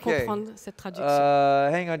sûre Okay. de comprendre cette traduction.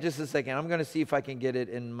 Hang on just a second. I'm going to see if I can get it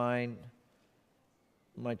in my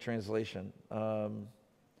translation.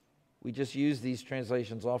 We just use these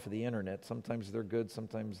translations off of the internet. Sometimes they're good,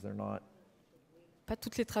 sometimes they're not. Pas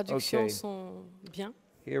toutes les traductions Okay. sont bien.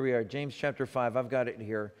 Here we are, James chapter 5. I've got it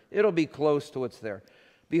here. It'll be close to what's there.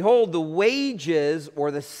 Behold, the wages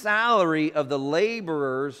or the salary of the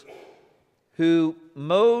laborers who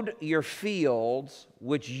mowed your fields,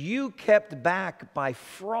 which you kept back by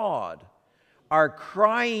fraud, are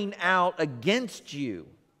crying out against you.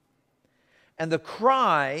 And the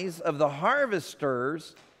cries of the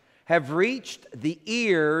harvesters have reached the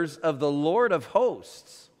ears of the Lord of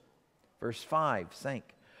hosts. Verse 5, Saint.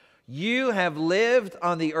 You have lived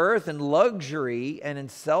on the earth in luxury and in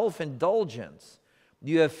self-indulgence.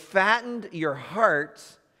 You have fattened your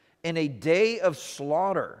hearts in a day of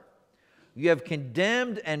slaughter. You have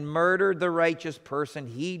condemned and murdered the righteous person.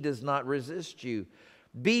 He does not resist you.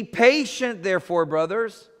 Be patient, therefore,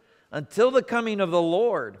 brothers, until the coming of the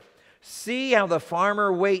Lord. See how the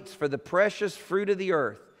farmer waits for the precious fruit of the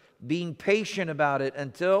earth, being patient about it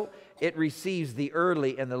until it receives the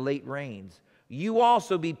early and the late rains. You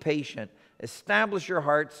also be patient. Establish your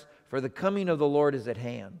hearts, for the coming of the Lord is at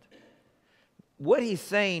hand. What he's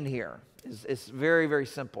saying here is very, very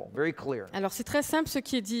simple, very clear. Alors c'est très simple ce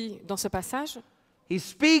qui est dit dans ce passage. He's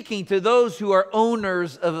speaking to those who are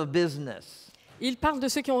owners of a business. Il parle de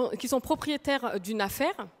ceux qui sont propriétaires d'une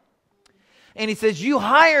affaire. And he says, you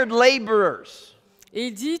hired laborers, Et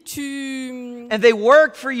il dit, tu and they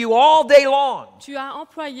worked for you all day long, as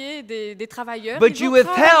employé des travailleurs, but ils you ont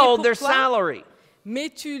travaillé withheld pour their toi, salary. mais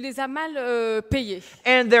tu les as mal payés.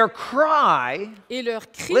 And their cry, Et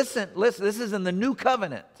leur cri, listen, this is in the new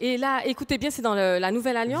covenant. et là, écoutez bien, c'est dans la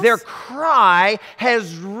Nouvelle Alliance, Their cry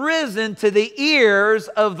has risen to the ears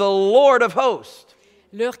of the Lord of hosts.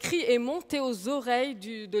 leur cri est monté aux oreilles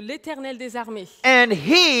de l'Éternel des armées. And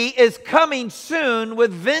he is coming soon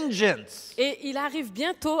with vengeance. Et il arrive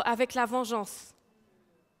bientôt avec la vengeance.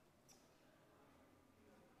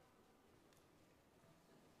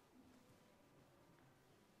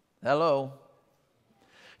 Hello.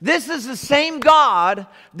 This is the same God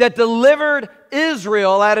that delivered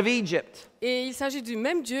Israel out of Egypt. Et il s'agit du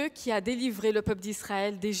même Dieu qui a délivré le peuple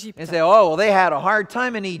d'Israël d'Égypte. And say, oh, well, they had a hard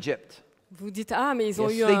time in Egypt. Vous dites, ah, mais ils ont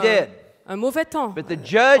Yes, eu they did. un mauvais temps. But the en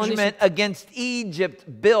judgment Égypte. against Egypt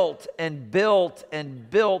built and built and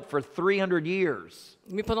built for 300 years.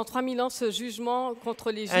 Mais pendant 3000 ans, ce jugement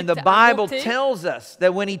contre l'Égypte And the a Bible monté. tells us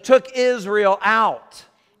that when he took Israel out,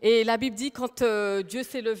 Et la Bible dit quand Dieu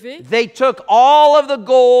s'est levé, they took all of the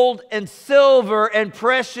gold and silver and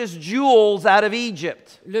precious jewels out of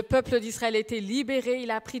Egypt. le peuple d'Israël a été libéré, il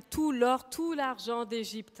a pris tout l'or, tout l'argent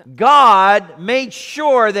d'Égypte. God made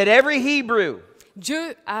sure that every Hebrew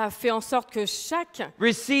Dieu a fait en sorte que chaque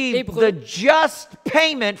received Hébreu. the just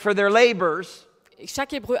payment for their labors,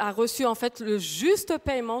 Hébreu a reçu en fait le juste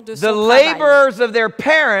paiement de the son travail. labors of their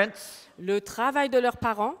parents, Le travail de leurs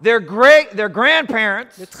parents, their grandparents,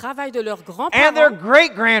 le travail de leurs and their grands-parents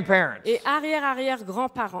great-grandparents. et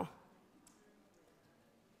arrière-arrière-grands-parents.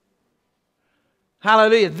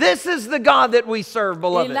 Hallelujah. This is the God that we serve, Et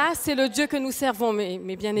beloved. là, c'est le Dieu que nous servons, mes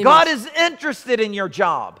bien-aimés. God is interested in your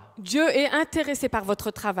job. Dieu est intéressé par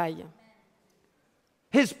votre travail.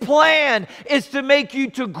 His plan is to make you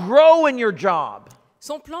to grow in your job.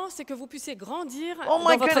 Son plan, c'est que vous puissiez grandir Oh dans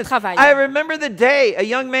my votre goodness. travail. I remember the day a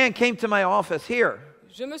young man came to my office here.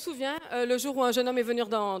 Je me souviens le jour où un jeune homme est venu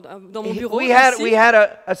dans mon bureau. We had ici.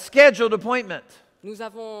 a scheduled appointment. Nous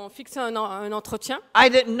avons fixé un entretien. I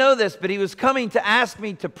didn't know this, but he was coming to ask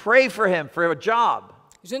me to pray for him for a job.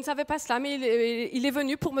 Je ne savais pas cela, mais il est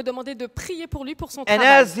venu pour me demander de prier pour lui pour son And travail.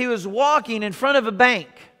 as he was walking in front of a bank,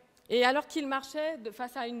 Et alors qu'il marchait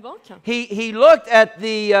face à une banque, he looked at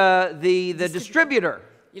the distributor,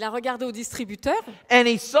 il a regardé au distributeur and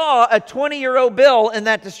he saw a 20-euro bill in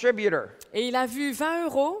that distributor. et il a vu 20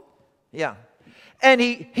 euros. Yeah. And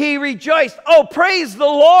he rejoiced. Oh, praise the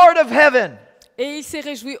Lord of heaven. Et il s'est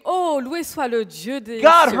réjoui. Oh, loué soit le Dieu des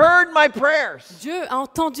God cieux. heard my prayers Dieu a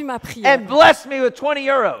entendu ma prière. and blessed me with 20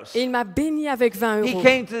 euros. Et il m'a béni avec 20 He euros.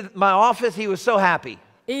 came to my office. He was so happy.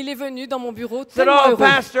 Et il est venu dans mon bureau Said, tellement oh, heureux.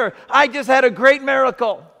 Pastor, I just had a great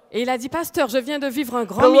miracle. Et il a dit, pasteur, je viens de vivre un The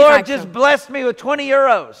grand Lord miracle. just blessed me with 20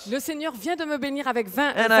 euros. Le Seigneur vient de me bénir avec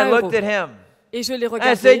 20 And I euros. looked at him. Et je l'ai And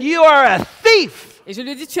I said, regardé. you are a thief. Et je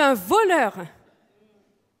lui ai dit, tu es un voleur.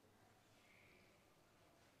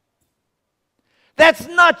 That's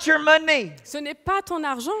not your money. Ce n'est pas ton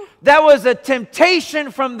argent. That was a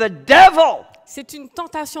temptation from the devil. C'est une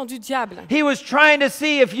tentation du diable. He was trying to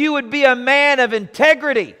see if you would be a man of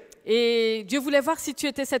integrity. Et Dieu voulait voir si tu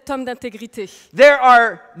étais cet homme d'intégrité. There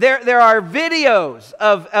are videos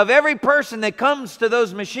of every person that comes to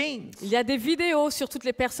those machines. Il y a des vidéos sur toutes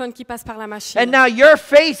les personnes qui passent par la machine. And now your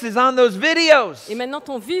face is on those videos. Et maintenant,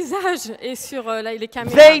 ton visage est sur les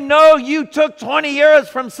caméras. They know you took 20 euros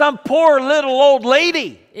from some poor little old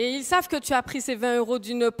lady. Et ils savent que tu as pris ces 20 euros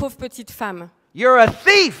d'une pauvre petite femme. You're a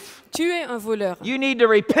thief. Tu es un voleur. You need to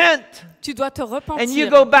repent. Tu dois te And you repentir.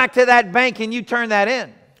 go back to that bank and you turn that in.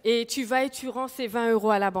 Et tu vas et tu rends ces 20 euros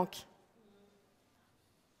à la banque.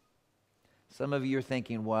 Some of you are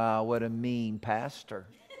thinking, wow, what a mean pastor.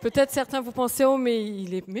 Peut-être certains vous pensez, oh mais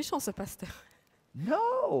il est méchant ce pasteur.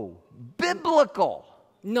 No, biblical.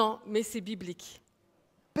 Non, mais c'est biblique.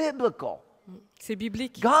 Biblical. C'est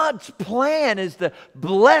biblique. God's plan is to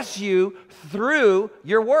bless you through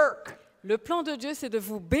your work. Le plan de Dieu, c'est de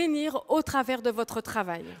vous bénir au travers de votre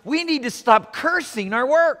travail. We need to stop cursing our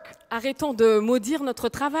work. Arrêtons de maudire notre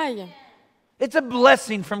travail. It's a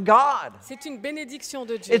blessing from God. C'est une bénédiction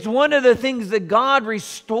de Dieu. It's one of the things that God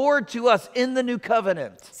restored to us in the new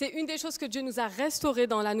covenant. C'est une des choses que Dieu nous a restaurées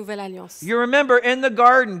dans la Nouvelle Alliance. You remember in the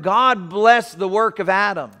garden, God blessed the work of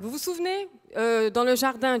Adam. Vous vous souvenez, dans le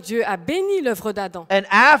jardin, Dieu a béni l'œuvre d'Adam. And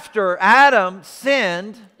after Adam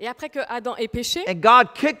sinned Et après que Adam ait péché, and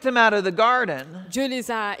God kicked him out of the garden, Dieu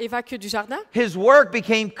les a évacués du jardin. his work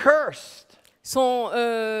became cursed. Son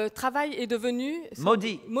travail est devenu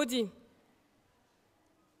maudit.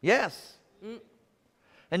 Yes.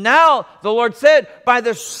 And now the Lord said, by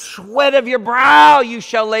the sweat of your brow you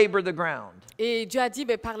shall labor the ground. Et Dieu a dit,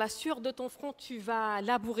 ben, par la sueur de ton front, tu vas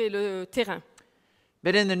labourer le terrain.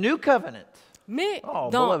 But in the new covenant, Mais Oh,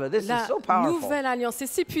 dans beloved, this is la so powerful. Nouvelle Alliance, c'est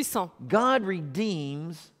si puissant. God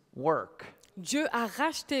redeems work. Dieu a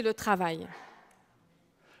racheté le travail.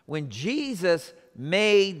 When Jesus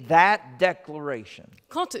made that declaration,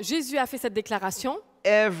 Quand Jésus a fait cette déclaration,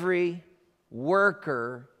 every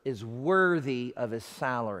worker is worthy of his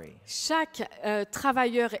salary. chaque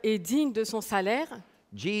travailleur est digne de son salaire.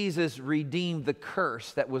 Jesus redeemed the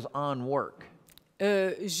curse that was on work.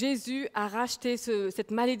 Jésus a racheté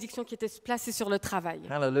cette malédiction qui était placée sur le travail.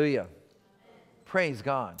 Hallelujah. Praise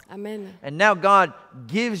God. Amen. And now God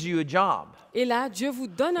gives you a job. Et là, Dieu vous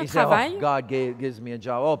donne un He said, travail. oh, God gives me a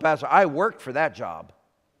job. Oh, Pastor, I worked for that job.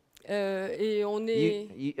 Et on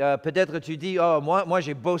est... Peut-être tu dis, oh, moi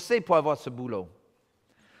j'ai bossé pour avoir ce boulot.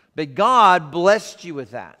 But God blessed you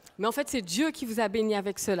with that. Mais en fait, c'est Dieu qui vous a béni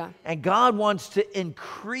avec cela. And God wants to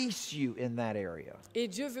increase you in that area. Et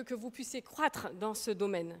Dieu veut que vous puissiez croître dans ce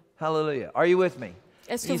domaine. Hallelujah. Are you with me?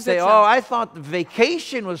 Est-ce que You vous say, êtes oh, là? I thought the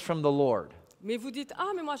vacation was from the Lord. Mais vous dites, ah,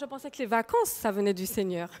 mais moi je pensais que les vacances, ça venait du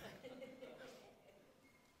Seigneur.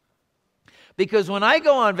 Because when I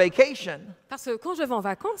go on vacation, Parce que quand je vais en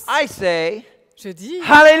vacances, I say, je dis,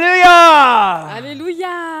 hallelujah!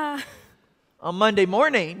 Alléluia! On Monday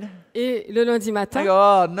morning, Et le lundi I matin, go,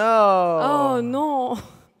 oh no. oh non!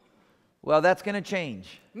 Well, that's going to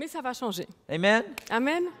change. Mais ça va changer. Amen?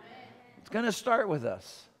 Amen? It's going to start with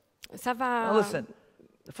us. Ça va... Now listen,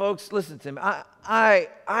 folks, listen to me.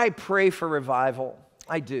 I pray for revival.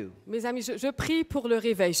 I do. Mes amis, je prie pour le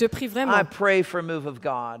réveil. Je prie vraiment. I pray for a move of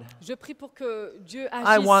God. Je prie pour que Dieu I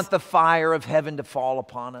agisse. want the fire of heaven to fall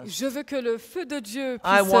upon us. Je veux que le feu de Dieu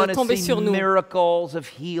I want puisse to tomber see sur nous. miracles of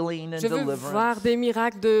healing and Je veux deliverance. voir des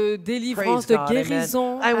miracles de délivrance, Praise de God, amen.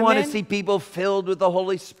 guérison. I want to Amen. see people filled with the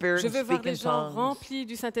Holy Spirit Je and veux voir speak in des gens tongues. remplis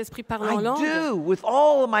du Saint-Esprit parlant en I langue. do. With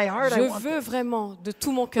all of my heart, I Je want veux this. vraiment de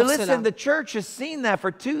tout mon But cœur cela. listen, the church has seen that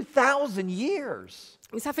for 2,000 years.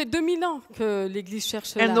 Mais ça fait 2000 ans que l'Église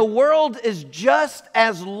cherche And cela. the world is just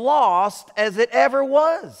as lost as it ever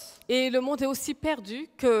was. Et le monde est aussi perdu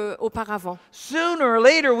qu'auparavant. Sooner or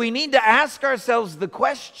later, we need to ask ourselves the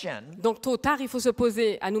question, Donc tôt ou tard, il faut se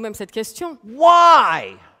poser à nous-mêmes cette question.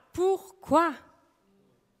 why? Pourquoi?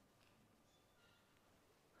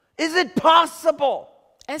 Is it possible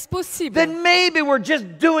Est-ce possible that maybe we're just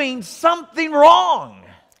doing something wrong?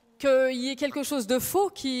 qu'il y ait quelque chose de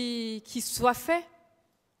faux qui soit fait?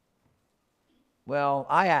 Well,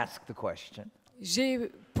 I ask the question.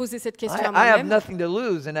 J'ai posé cette question I à have moi-même. nothing to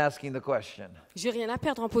lose in asking the question. J'ai rien à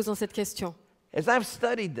perdre en posant cette question. As I've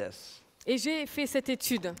studied this, Et j'ai fait cette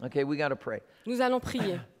étude. okay, we got to pray. Nous allons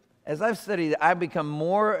prier. As I've studied it, I've become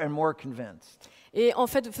more and more convinced Et en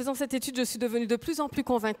fait, faisant cette étude, je suis devenue de plus en plus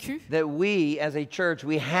convaincue that we, as a church,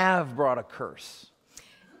 we have brought a curse.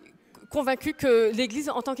 Que l'Église,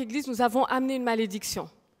 en tant qu'Église, nous avons amené une malédiction.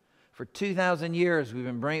 For 2,000 years, we've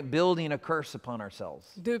been building a curse upon ourselves.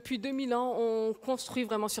 Depuis 2000 ans, on construit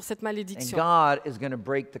vraiment sur cette And malédiction. God is going to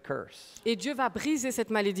break the curse. Et Dieu va briser cette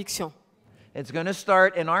malédiction. It's going to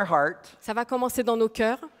start in our heart, Ça va commencer dans nos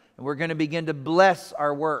cœurs. and we're going to begin to bless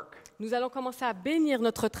our work. Nous allons commencer à bénir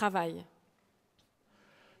notre travail.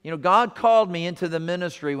 You know, God called me into the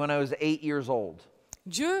ministry when I was 8 years old.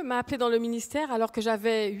 Dieu m'a appelé dans le ministère alors que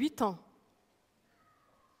j'avais 8 ans.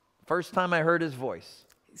 First time I heard His voice.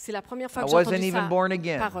 C'est la première fois I que j'ai wasn't entendu even sa born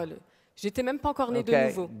again. parole. J'étais même pas encore né de Okay,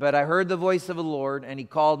 nouveau. but I heard the voice of the Lord, and He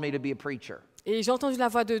called me to be a preacher. Et j'ai entendu la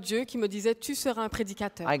voix de Dieu qui me disait « Tu seras un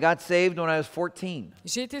prédicateur I got saved when I was 14 ».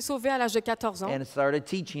 J'ai été sauvée à l'âge de 14 ans and started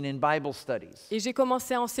teaching in Bible studies. et j'ai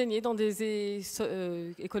commencé à enseigner dans des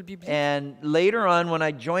écoles bibliques. And later on, when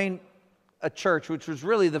I joined a church, which was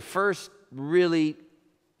really the first really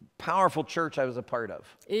powerful church I was a part of.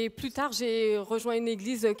 Et plus tard, j'ai rejoint une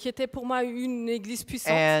église qui était pour moi une église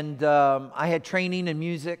puissante. And I had training in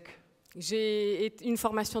music. J'ai une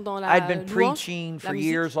formation dans la I'd been louange, preaching la for musique.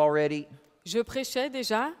 years already. Je prêchais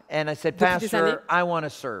déjà And I said, Depuis des années. Pastor, I want to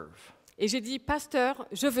serve. et j'ai dit « Pasteur,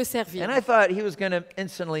 je veux servir And I thought he was going to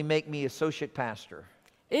instantly make me associate pastor. ».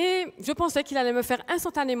 Et je pensais qu'il allait me faire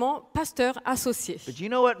instantanément pasteur associé. But you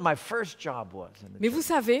know what my first job was? In the Mais vous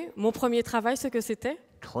savez, mon premier travail, ce que c'était?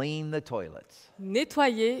 clean the toilets.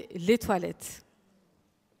 Nettoyer les toilettes.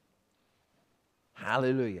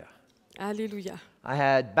 Hallelujah. Alléluia. I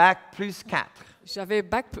had bac plus 4. J'avais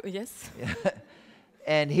bac, yes.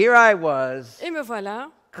 And here I was Et me voilà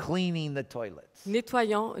cleaning the toilets.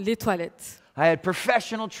 nettoyant les toilettes. I had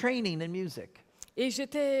professional training in music. Et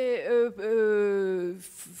j'étais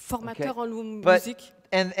formateur en musique.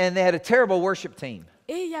 And they had a terrible worship team.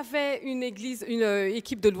 Et il y avait une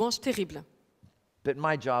équipe de louanges terrible. But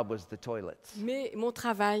my job was the toilets. Mais mon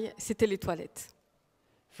travail, c'était les toilettes.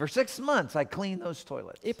 For 6 months, I cleaned those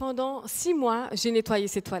toilets. Et pendant 6 mois, j'ai nettoyé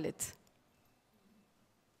ces toilettes.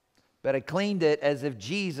 But I cleaned it as if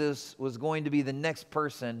Jesus was going to be the next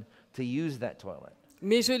person to use that toilet.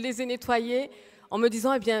 Mais je les ai nettoyées en me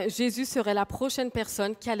disant, eh bien, Jésus serait la prochaine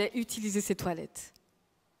personne qui allait utiliser ces toilettes.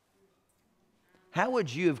 How would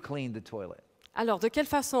you have cleaned the toilet? Alors, de quelle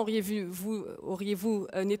façon auriez-vous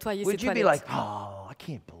nettoyé ces Would you be toilettes? like, oh, I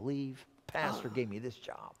can't believe Pastor gave me this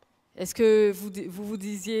job. Est-ce que vous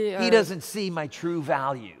disiez, He doesn't see my true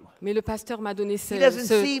value. mais le pasteur m'a donné ce He doesn't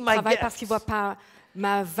see my travail parce gifts. qu'il ne voit pas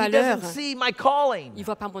ma He valeur, doesn't see my calling. il ne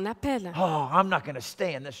voit pas mon appel. Oh, I'm not going to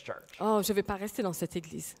stay in this church. Oh, je ne vais pas rester dans cette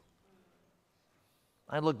église.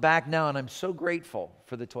 I look back now and I'm so grateful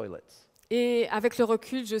for the toilets. Et avec le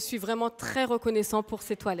recul, je suis vraiment très reconnaissant pour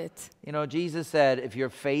ces toilettes. You know, Jesus said, if you're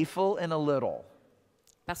faithful in a little,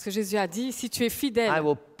 Parce que Jésus a dit, si tu es I fidèle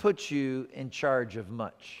will put you in charge of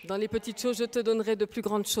much. dans les petites choses, je te donnerai de plus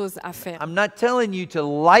grandes choses à faire. I'm not telling you to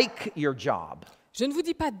like your job Je ne vous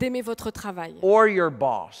dis pas d'aimer votre travail or your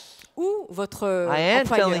boss. ou votre I am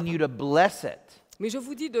employeur, telling you to bless it. mais je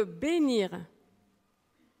vous dis de bénir.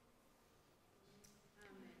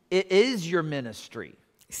 It is your ministry.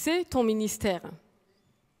 C'est ton ministère.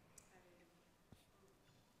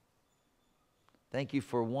 Thank you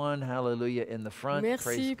for one hallelujah in the front. Merci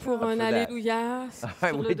Praise pour God un for that. alléluia All sur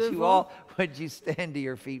right, le would you devant. would you stand to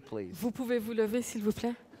your feet, please? Vous pouvez vous lever, s'il vous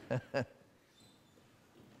plaît.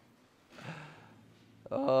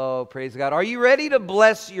 Oh, praise God. Are you ready to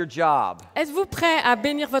bless your job? Êtes-vous prêt à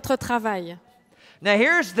bénir votre travail? Now,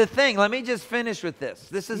 here's the thing. Let me just finish with this.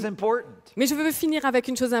 This is important. Mais je veux finir avec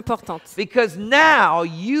une chose importante. Because now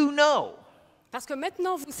you know Parce que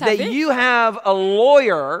maintenant, vous that savez you have a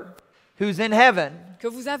lawyer who's in heaven. que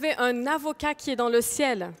vous avez un avocat qui est dans le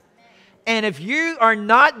ciel. And if you are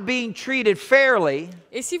not being treated fairly,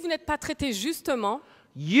 Et si vous n'êtes pas traité justement,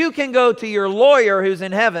 you can go to your lawyer who's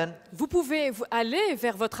in heaven. vous pouvez aller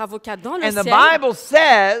vers votre avocat dans le And the ciel. Bible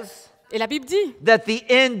says Et la Bible dit that the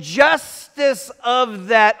injustice of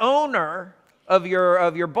that owner, of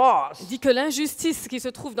your boss, que l'injustice qui se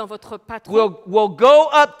trouve dans votre patron will go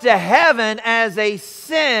up to heaven as a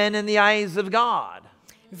sin in the eyes of God.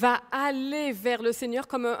 va aller vers le Seigneur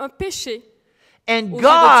comme un péché. And Aux yeux de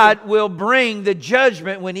God will bring the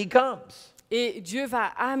judgment when he comes. Et Dieu va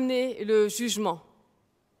amener le jugement.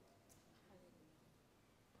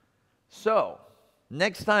 So,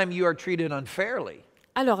 next time you are treated unfairly,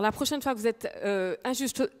 Alors, la prochaine fois que vous êtes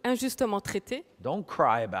injustement traité, don't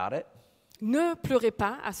cry about it. ne pleurez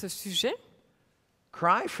pas à ce sujet.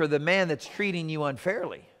 Cry for the man that's treating you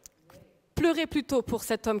unfairly. Pleurez plutôt pour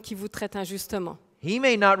cet homme qui vous traite injustement. He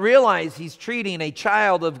may not realize he's treating a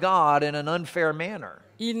child of God in an unfair manner.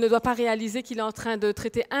 Il ne doit pas réaliser qu'il est en train de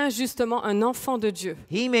traiter injustement un enfant de Dieu.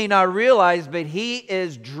 He may not realize, but he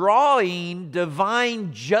is drawing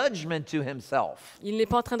divine judgment to himself. Il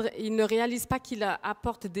ne réalise pas qu'il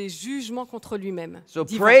apporte des jugements contre lui-même. So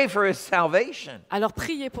divins. pray for his salvation. Alors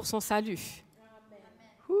priez pour son salut.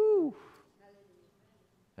 Whew.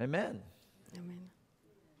 Amen. Amen.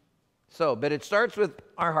 So, but it starts with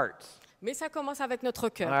our hearts. Mais ça commence avec notre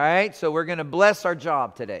All cœur. right, so we're going to bless our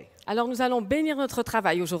job today. Alors nous allons bénir notre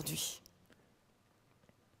travail aujourd'hui.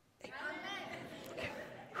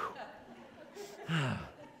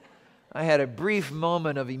 I had a brief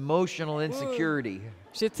moment of emotional insecurity.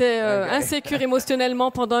 J'étais insécure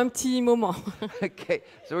émotionnellement pendant un petit moment. Okay,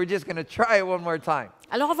 so we're just going to try it one more time.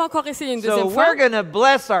 Alors on va encore essayer une So deuxième fois. we're going to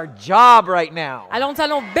bless our job right now. Alors nous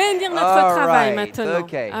allons bénir notre All travail right, maintenant.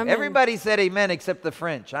 okay. Amen. Everybody said amen except the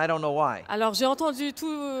French. I don't know why. Alors j'ai entendu tout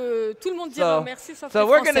le monde dire merci sauf So les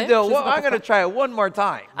we're going Français. to do. Je sais pas I'm going to pourquoi. try it one more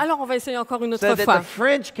time, Alors on va essayer encore une so autre that fois. the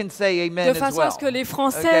French can say amen De as façon à well. ce que les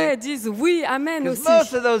Français Okay? disent oui, amen Because aussi.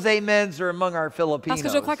 most of those amens are among our Parce que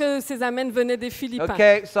je crois Filipinos. que ces amens venaient des Philippins.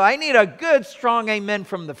 Okay, so I need a good, strong amen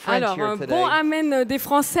from the French Alors here un today. bon amen des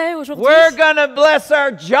Français aujourd'hui. We're going to bless our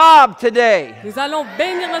job today. Nous allons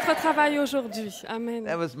bénir notre travail aujourd'hui. Amen.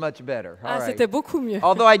 That was much better. All right. C'était beaucoup mieux.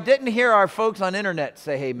 Although I didn't hear our folks on internet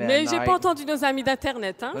say amen. Mais j'ai all pas right? entendu nos amis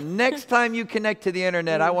d'internet. Hein. Well, next time you connect to the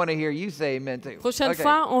internet, I want to hear you say amen too. Prochaine Okay.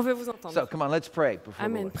 fois, on veut vous entendre. So come on, let's pray before the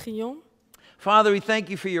Amen. Lord. Prions. Father, we thank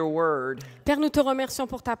you for your word. Père, nous te remercions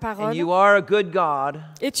pour ta And parole. you are a good God.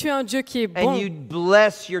 Et tu es un Dieu qui est And bon. you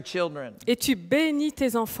bless your children. Et tu bénis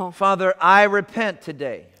tes enfants. Father, I repent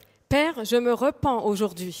today. Père, je me repens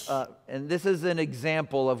aujourd'hui. And this is an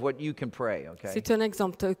example of what you can pray, okay? C'est un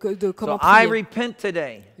exemple de So comment I prier. repent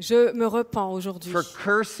today Je me repens aujourd'hui for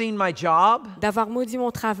cursing my job d'avoir maudit mon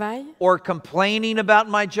travail or complaining about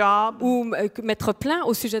my job ou m'être plaint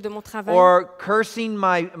au sujet de mon travail or cursing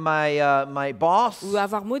my boss ou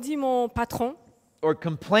avoir maudit mon patron or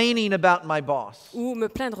complaining about my boss. ou me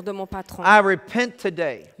plaindre de mon patron. I repent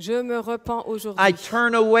today. Je me repens I aujourd'hui.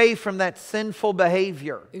 turn away from that sinful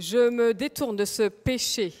behavior. Je me détourne de ce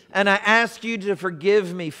péché And I ask you to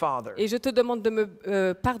forgive me, Father. et je te demande de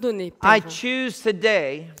me pardonner, I Père. choose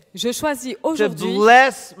today Je choisis to aujourd'hui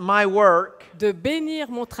bless my work de bénir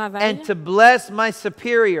mon travail and to bless my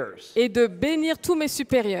superiors. et de bénir tous mes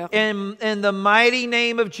supérieurs In the mighty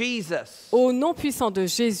name of Jesus. au nom puissant de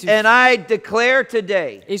Jésus. And I declare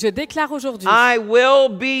today, Et je déclare aujourd'hui, I will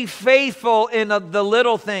be faithful in the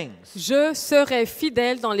little things. je serai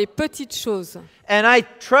fidèle dans les petites choses. And I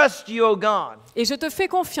trust you, O God, Et je te fais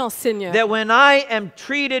confiance, Seigneur, that when I am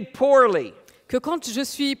treated poorly, que quand je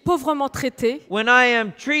suis pauvrement traité, when I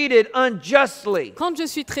am treated unjustly, quand je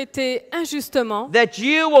suis traité injustement, that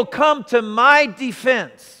you will come to my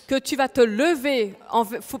defense que tu vas te lever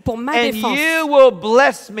pour ma and défense you will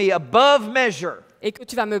bless me above measure. et que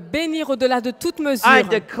tu vas me bénir au-delà de toute mesure. I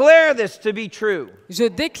declare this to be true Je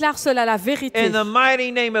déclare cela la vérité in the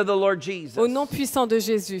mighty name of the Lord Jesus. au nom puissant de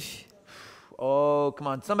Jésus. Oh, come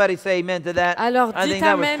on. Somebody say amen to that. Alors, I dites think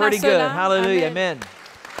that was amen à pretty good. cela. Hallelujah. Amen. Amen.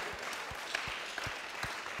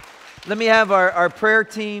 Let me have our prayer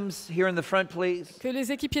teams here in the front, please. Que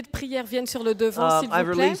les équipiers de prière viennent sur le devant, s'il I've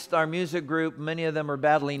vous plaît. released our music group. Many of them are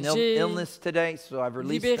battling J'ai illness today, so I've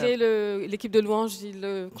released Libérer them. l'équipe de louange, ils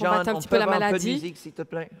John, combattent un on petit peut peu la avoir un peu de maladie. musique, s'il te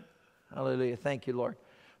plaît? Hallelujah. Thank you, Lord.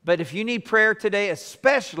 But if you need prayer today,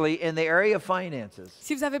 especially in the area of finances,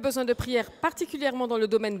 Si vous avez besoin de prière, particulièrement dans le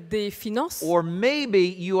domaine des finances, or maybe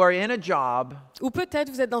you are in a job ou peut-être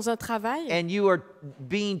vous êtes dans un travail and you are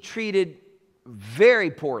being treated very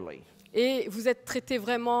poorly, et vous êtes traité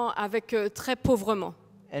vraiment avec très pauvrement.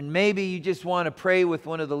 and maybe you just want to pray with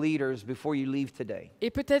one of the leaders before you leave today, Et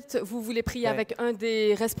peut-être vous voulez prier Okay. avec un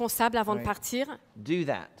des responsables avant de Right. partir. do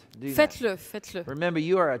that. Do that. Faites-le, faites-le. Remember,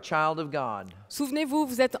 you are a child of God. Souvenez-vous,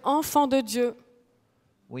 vous êtes enfant de Dieu.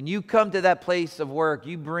 When you come to that place of work,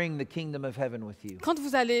 you bring the kingdom of heaven with you. Quand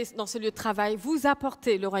vous allez dans ce lieu de travail, vous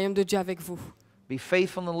apportez le royaume de Dieu avec vous. Be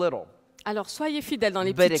faithful in the little, Alors soyez fidèles dans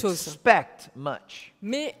les but petites choses. expect much.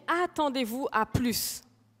 Mais attendez-vous à plus.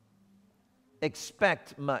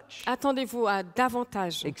 Expect much. Attendez-vous à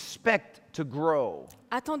davantage. Expect to grow.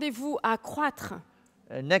 Attendez-vous à croître.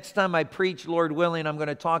 Next time I preach, Lord willing, I'm going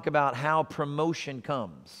to talk about how promotion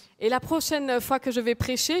comes. Et la prochaine fois que je vais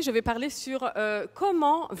prêcher, je vais parler sur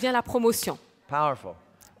comment vient la promotion. Powerful.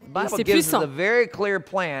 The Bible c'est gives us puissant. a very clear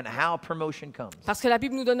plan how promotion comes. Parce que la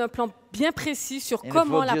Bible nous donne un plan bien précis sur And if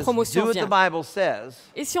comment we'll la just promotion do what the vient. Bible says,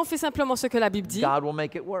 Et si on fait simplement ce que la Bible dit, God will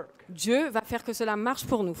make it work. Dieu va faire que cela marche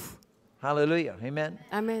pour nous. Hallelujah. Amen.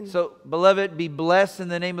 Amen. So, beloved, be blessed in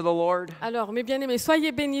the name of the Lord. Alors, mes bien-aimés,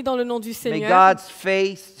 soyez bénis dans le nom du May Seigneur. God's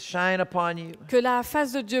face shine upon you, Que la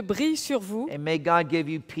face de Dieu brille sur vous and may God give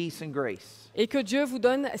you peace and grace. et que Dieu vous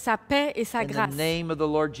donne sa paix et sa In the grâce. name of the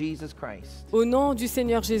Lord Jesus Christ. Au nom du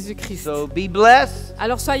Seigneur Jésus-Christ. So, be blessed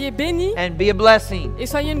Alors, soyez bénis and be a blessing. et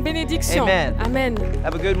soyez une bénédiction. Amen. Amen.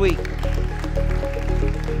 Have a good week.